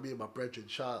sat down, me and my brethren,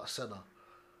 shout out Senna.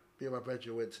 Me and my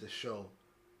brethren went to the show,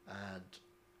 and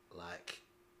like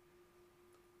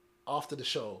after the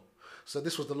show, so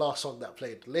this was the last song that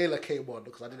played. Layla came on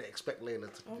because I didn't expect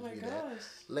Layla to be there.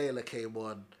 Layla came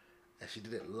on, and she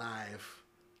did it live.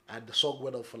 And the song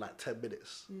went on for like 10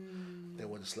 minutes. They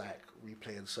were just like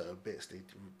replaying certain bits. They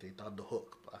done the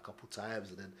hook a couple times,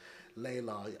 and then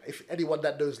Layla, if anyone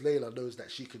that knows Layla knows that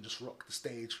she can just rock the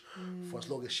stage for as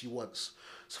long as she wants.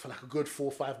 So for like a good 4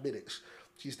 or 5 minutes,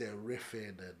 she's there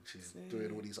riffing and she's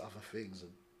doing all these other things.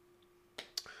 And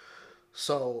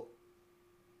so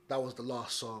that was the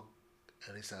last song,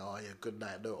 and he said, "Oh yeah, good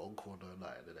night, no encore, no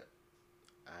night," innit?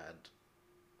 And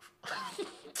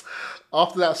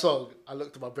After that song, I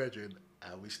looked at my bedroom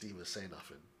and we didn't even say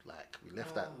nothing. Like we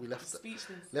left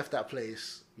Speechless. left that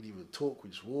place. We didn't even talk. We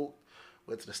just walked,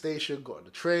 went to the station, got on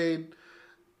the train.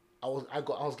 I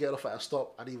was getting off at a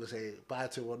stop. I didn't even say bye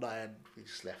to him or nothing. We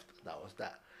just left. That was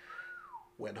that.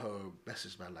 Went home,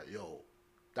 messaged man like, yo,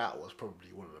 that was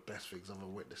probably one of the best things I've ever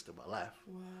witnessed in my life.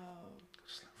 Wow.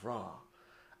 Just like raw.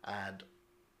 And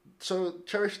so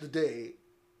Cherish the Day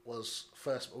was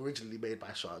first originally made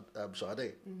by Sade.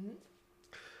 Mm-hmm.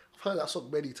 I've heard that song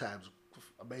many times.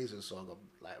 Amazing song.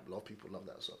 Like a lot of people love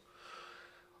that song.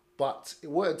 But it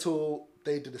wasn't until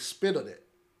they did a spin on it,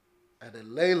 and then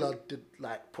Layla did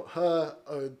like put her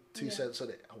own 2 cents on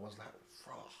it. I was like,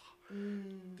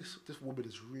 this woman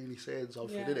is really saying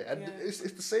something in it, and it's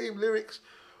the same lyrics,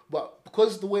 but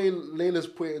because the way Layla's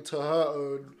put it into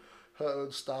her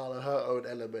own style and her own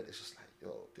element, it's just like,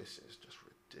 yo, this is just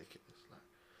ridiculous.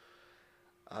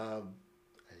 Like,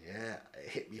 yeah, it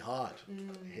hit me hard.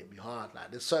 It hit me hard.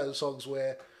 Like there's certain songs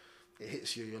where it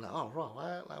hits you. You're like, oh,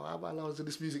 right, why am I allowing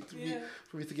this music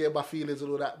for me to get my feelings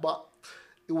and all that? But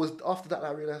it was after that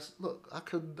I realized, look, I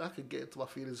can get into my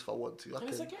feelings if I want to.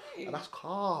 It's okay. And that's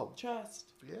calm.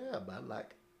 Trust. Yeah, man.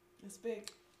 Like it's big.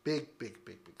 Big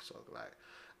song. Like,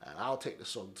 and I'll take the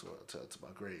song to my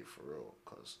grave for real,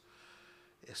 because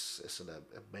it's an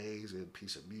amazing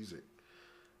piece of music.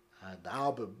 And the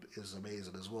album is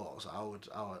amazing as well. So I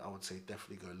would say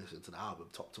definitely go listen to the album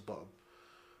top to bottom,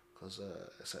 because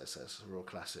it's a real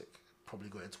classic. Probably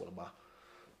go into one of my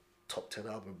top 10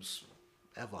 albums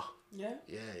ever. Yeah.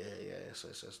 Yeah. It's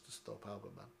a dope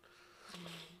album, man.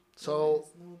 So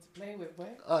no one to play with, boy.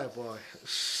 Alright, boy.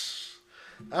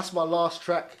 That's my last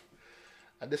track.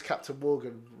 And this Captain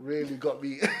Morgan really got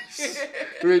me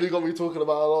talking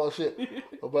about a lot of shit.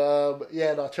 But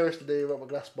yeah, no, Cherish the Day, Robert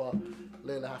Glasper,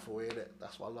 Layla Hathaway in it.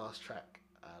 That's my last track.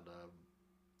 And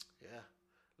yeah,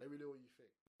 let me know what you think.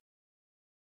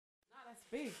 Nah, that's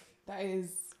big.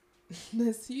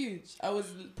 That's huge. I was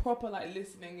proper like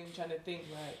listening and trying to think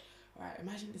like, right,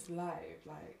 imagine this live,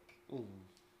 like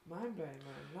mind blowing,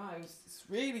 man. Nah, it's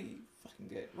really fucking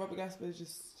good. Robert Glasper is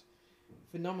just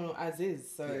phenomenal as is.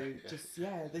 So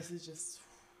this is just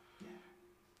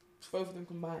both of them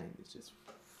combined. It's just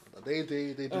they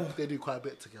do quite a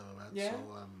bit together, man. Yeah. So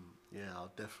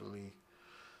I'll definitely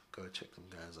go check them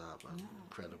guys out, man.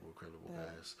 Incredible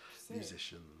guys, sick.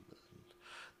 musician.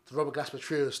 The Robert Glasper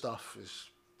Trio stuff is.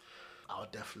 I'll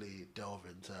definitely delve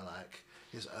into like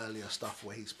his earlier stuff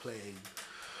where he's playing.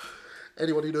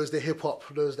 Anyone who knows the hip hop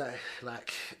knows that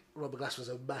like Robert Glasper's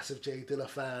a massive Jay Dilla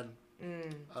fan.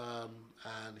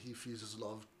 And he fuses a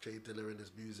lot of Jay Dilla in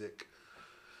his music.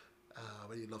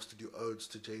 And he loves to do odes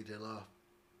to Jay Dilla,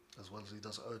 as well as he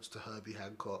does odes to Herbie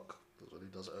Hancock, as well as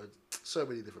he does odes so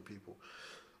many different people.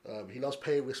 He loves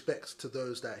paying respects to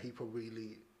those that he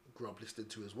probably grew up listening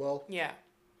to as well. Yeah.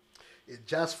 In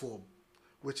jazz form,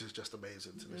 which is just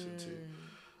amazing to listen to.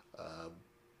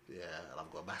 And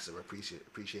I've got a massive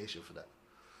appreciation for that.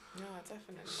 No,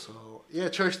 definitely. So yeah,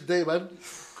 Cherish the Day, man.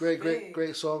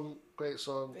 Great song. Big.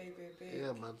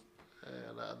 Yeah, man.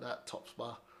 And that tops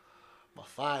my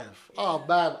 5. Yeah. Oh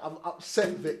man, I'm upset,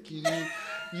 Vic. You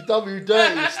done me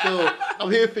dirty still.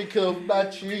 I'm here thinking of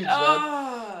mad tunes,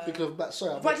 man. Thinking of mad.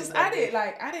 Sorry, but just add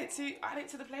it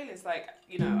to the playlist. Like,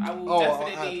 you know, I will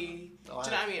definitely. Do you know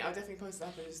what I mean? I'll definitely post it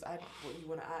up and just add what you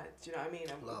want to add. Do you know what I mean?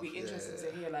 It would be interesting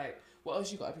to hear like what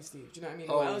else you got up your sleeve. Do you know what I mean?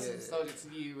 What else is nostalgic to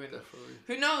you? And definitely.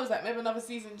 Who knows? Like maybe another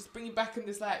season, just bring you back and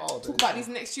just like talk about these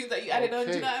next tunes that you added on.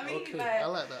 Do you know what I mean? Okay. Like, I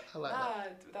like that.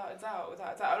 Without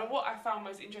a doubt. And what I found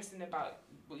most interesting about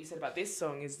what you said about this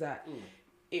song is that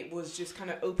it was just kind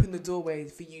of opened the doorway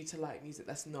for you to like music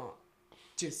that's not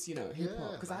just, you know, hip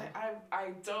hop. Because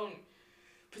I don't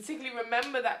particularly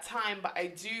remember that time, but I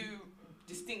do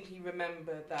distinctly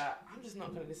remember that I'm just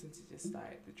not going to listen to just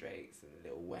like the Drakes and the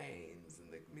Lil Waynes and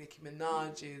the Nicki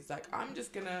Minaj's. Like, I'm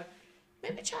just going to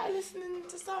maybe try listening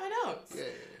to something else. Yeah.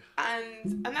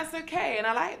 And that's okay. And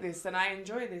I like this and I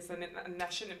enjoy this. And I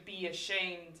shouldn't be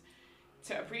ashamed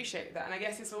to appreciate that. And I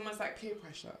guess it's almost like peer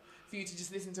pressure for you to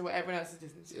just listen to what everyone else is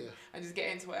listening to and just get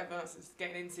into what everyone else is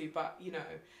getting into. But, you know,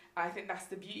 I think that's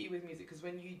the beauty with music, because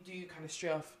when you do kind of stray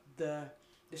off the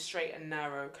straight and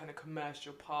narrow kind of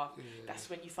commercial path, that's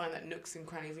when you find that nooks and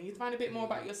crannies and you find a bit more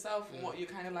about yourself and what you're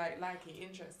kind of like liking,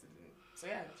 interested in. So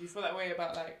yeah, do you feel that way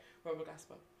about like Robert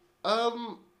Glasper?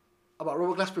 About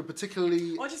Robert Glasper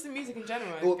particularly, or just the music in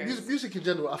general? Well, music in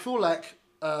general. I feel like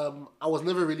I was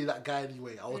never really that guy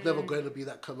anyway. I was never going to be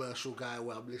that commercial guy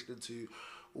where I'm listening to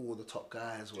all the top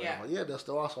guys or whatever. Yeah,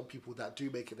 there are some people that do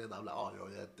make it and I'm like, oh,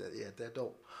 they're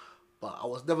dope. But I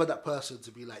was never that person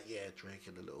to be like, Drake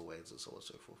and the Lil Waynes and so on and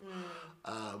so forth.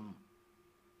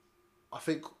 I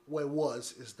think what it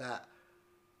was is that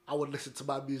I would listen to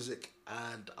my music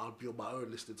and I'd be on my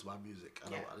own listening to my music.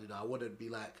 And I wouldn't be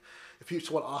like, if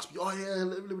people want to ask me, oh yeah,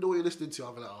 let me know what you're listening to,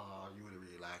 I'll be like, oh, you wouldn't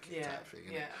really like it type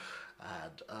thing. Yeah.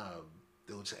 And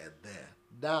they'll just end there.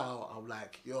 Now I'm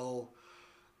like, yo,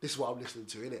 this is what I'm listening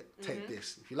to, innit? Take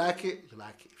this. If you like it, you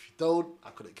like it. If you don't, I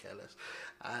couldn't care less.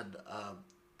 And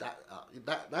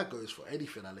that goes for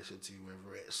anything I listen to,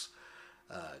 whether it's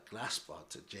Glasper,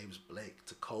 to James Blake,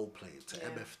 to Coldplay, to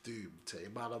MF Doom, to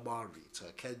Iman Amari,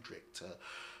 to Kendrick, to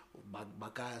my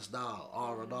guys now,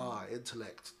 R&R,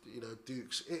 Intellect,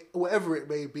 Dukes, whatever it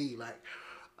may be,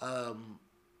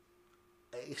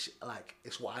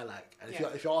 it's what I like. And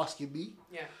if you're asking me,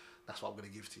 that's what I'm gonna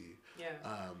give to you.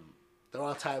 There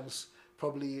are times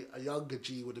probably a younger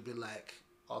G would have been like,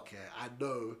 okay, I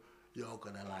know you're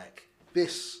gonna like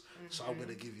this, so I'm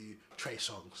gonna give you Trey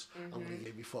Songz, I'm gonna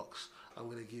give you Fox, I'm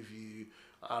gonna give you,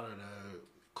 I don't know,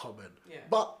 Common.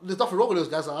 But there's nothing wrong with those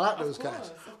guys. I like those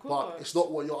guys. But it's not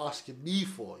what you're asking me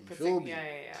for. You feel me?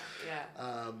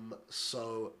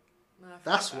 So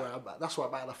that's where I'm at. That's where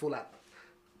I'm at. And I feel like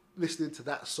listening to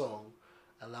that song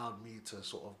allowed me to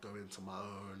sort of go into my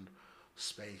own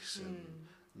space and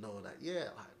know that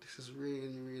this is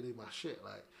really, really my shit.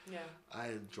 I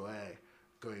enjoy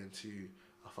going to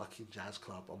a fucking jazz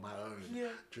club on my own,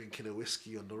 drinking a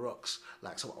whiskey on the rocks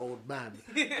like some old man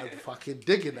and fucking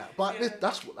digging that. But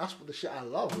that's what the shit I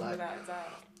love,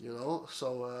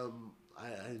 So I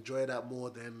enjoy that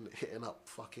more than hitting up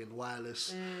fucking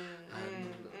Wireless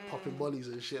and popping mollies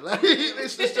and shit. Like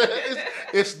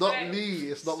it's not me.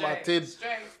 It's not my thing.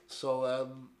 So I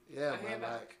hear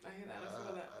that.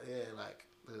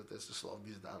 There's just a lot of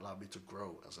music that allowed me to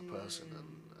grow as a person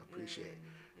and appreciate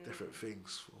different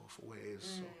things for what it is.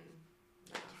 So.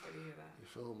 I fully hear that. You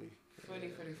feel me?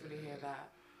 Fully hear that.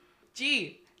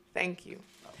 G, thank you.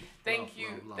 Thank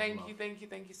you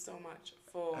so much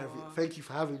for... Thank you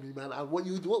for having me, man. And what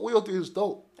you're doing is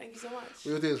dope. Thank you so much. What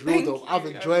you're doing is real dope. I've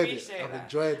enjoyed it.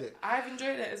 I've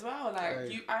enjoyed it as well.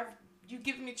 You've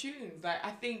given me tunes.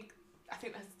 I think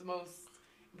that's the most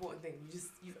important thing.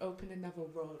 You've opened another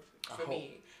road for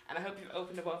me, and I hope you've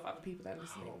opened a world for other people that are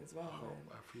listening as well.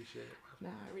 I appreciate it,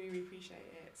 man. I really, really appreciate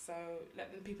it. So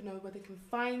let the people know where they can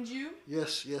find you.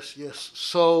 Yes.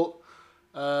 So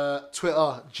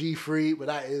Twitter, G3, but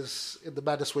that is in the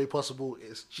maddest way possible.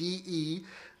 It's GE,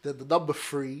 then the number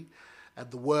 3,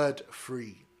 and the word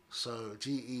free. So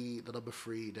GE, the number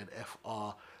 3, then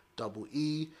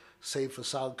FREE. Same for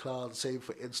SoundCloud, same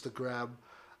for Instagram.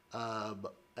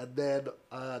 And then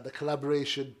the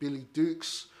collaboration, Billy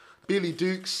Dukes,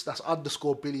 that's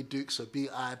 _ Billy Dukes, so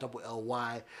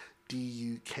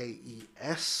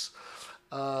BILLYDUKES.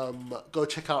 Go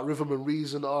check out Rhythm and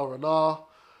Reason, R&R.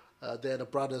 They're the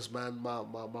brothers, man, my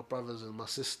brothers and my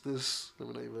sisters. Let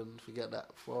me not even forget that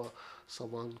before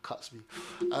someone cuts me.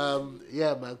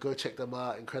 Man, go check them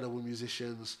out, incredible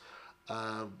musicians.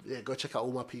 Go check out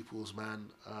all my peoples,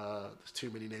 man. There's too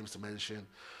many names to mention.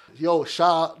 Yo,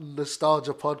 shout out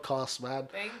Nostalgia Podcast, man.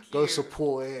 Thank you. Go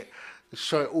support it.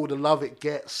 Show it all the love it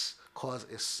gets, cause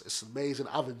it's amazing.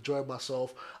 I've enjoyed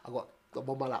myself. I'm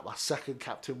on my second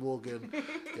Captain Morgan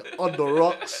on the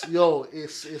rocks. Yo,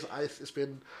 it's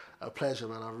been a pleasure,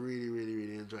 man. I really, really,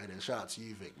 really enjoyed it. Shout out to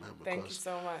you, Vic, man. Thank you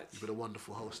so much. You've been a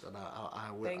wonderful host, and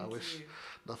I wish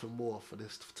nothing more for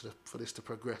this to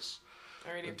progress.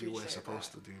 I really and do what it's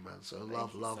supposed to do, man. So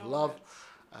love, much.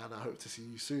 And I hope to see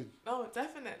you soon. Oh,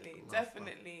 definitely.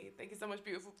 Thank you so much,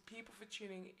 beautiful people, for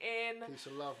tuning in. Peace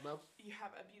and love, man. You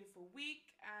have a beautiful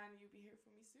week, and you'll be hearing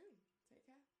from me soon. Take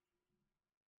care.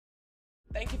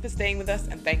 Thank you for staying with us,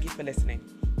 and thank you for listening.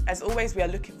 As always, we are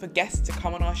looking for guests to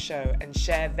come on our show and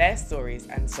share their stories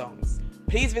and songs.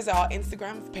 Please visit our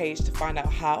Instagram page to find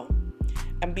out how,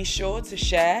 and be sure to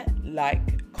share,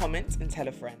 like, comment, and tell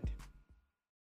a friend.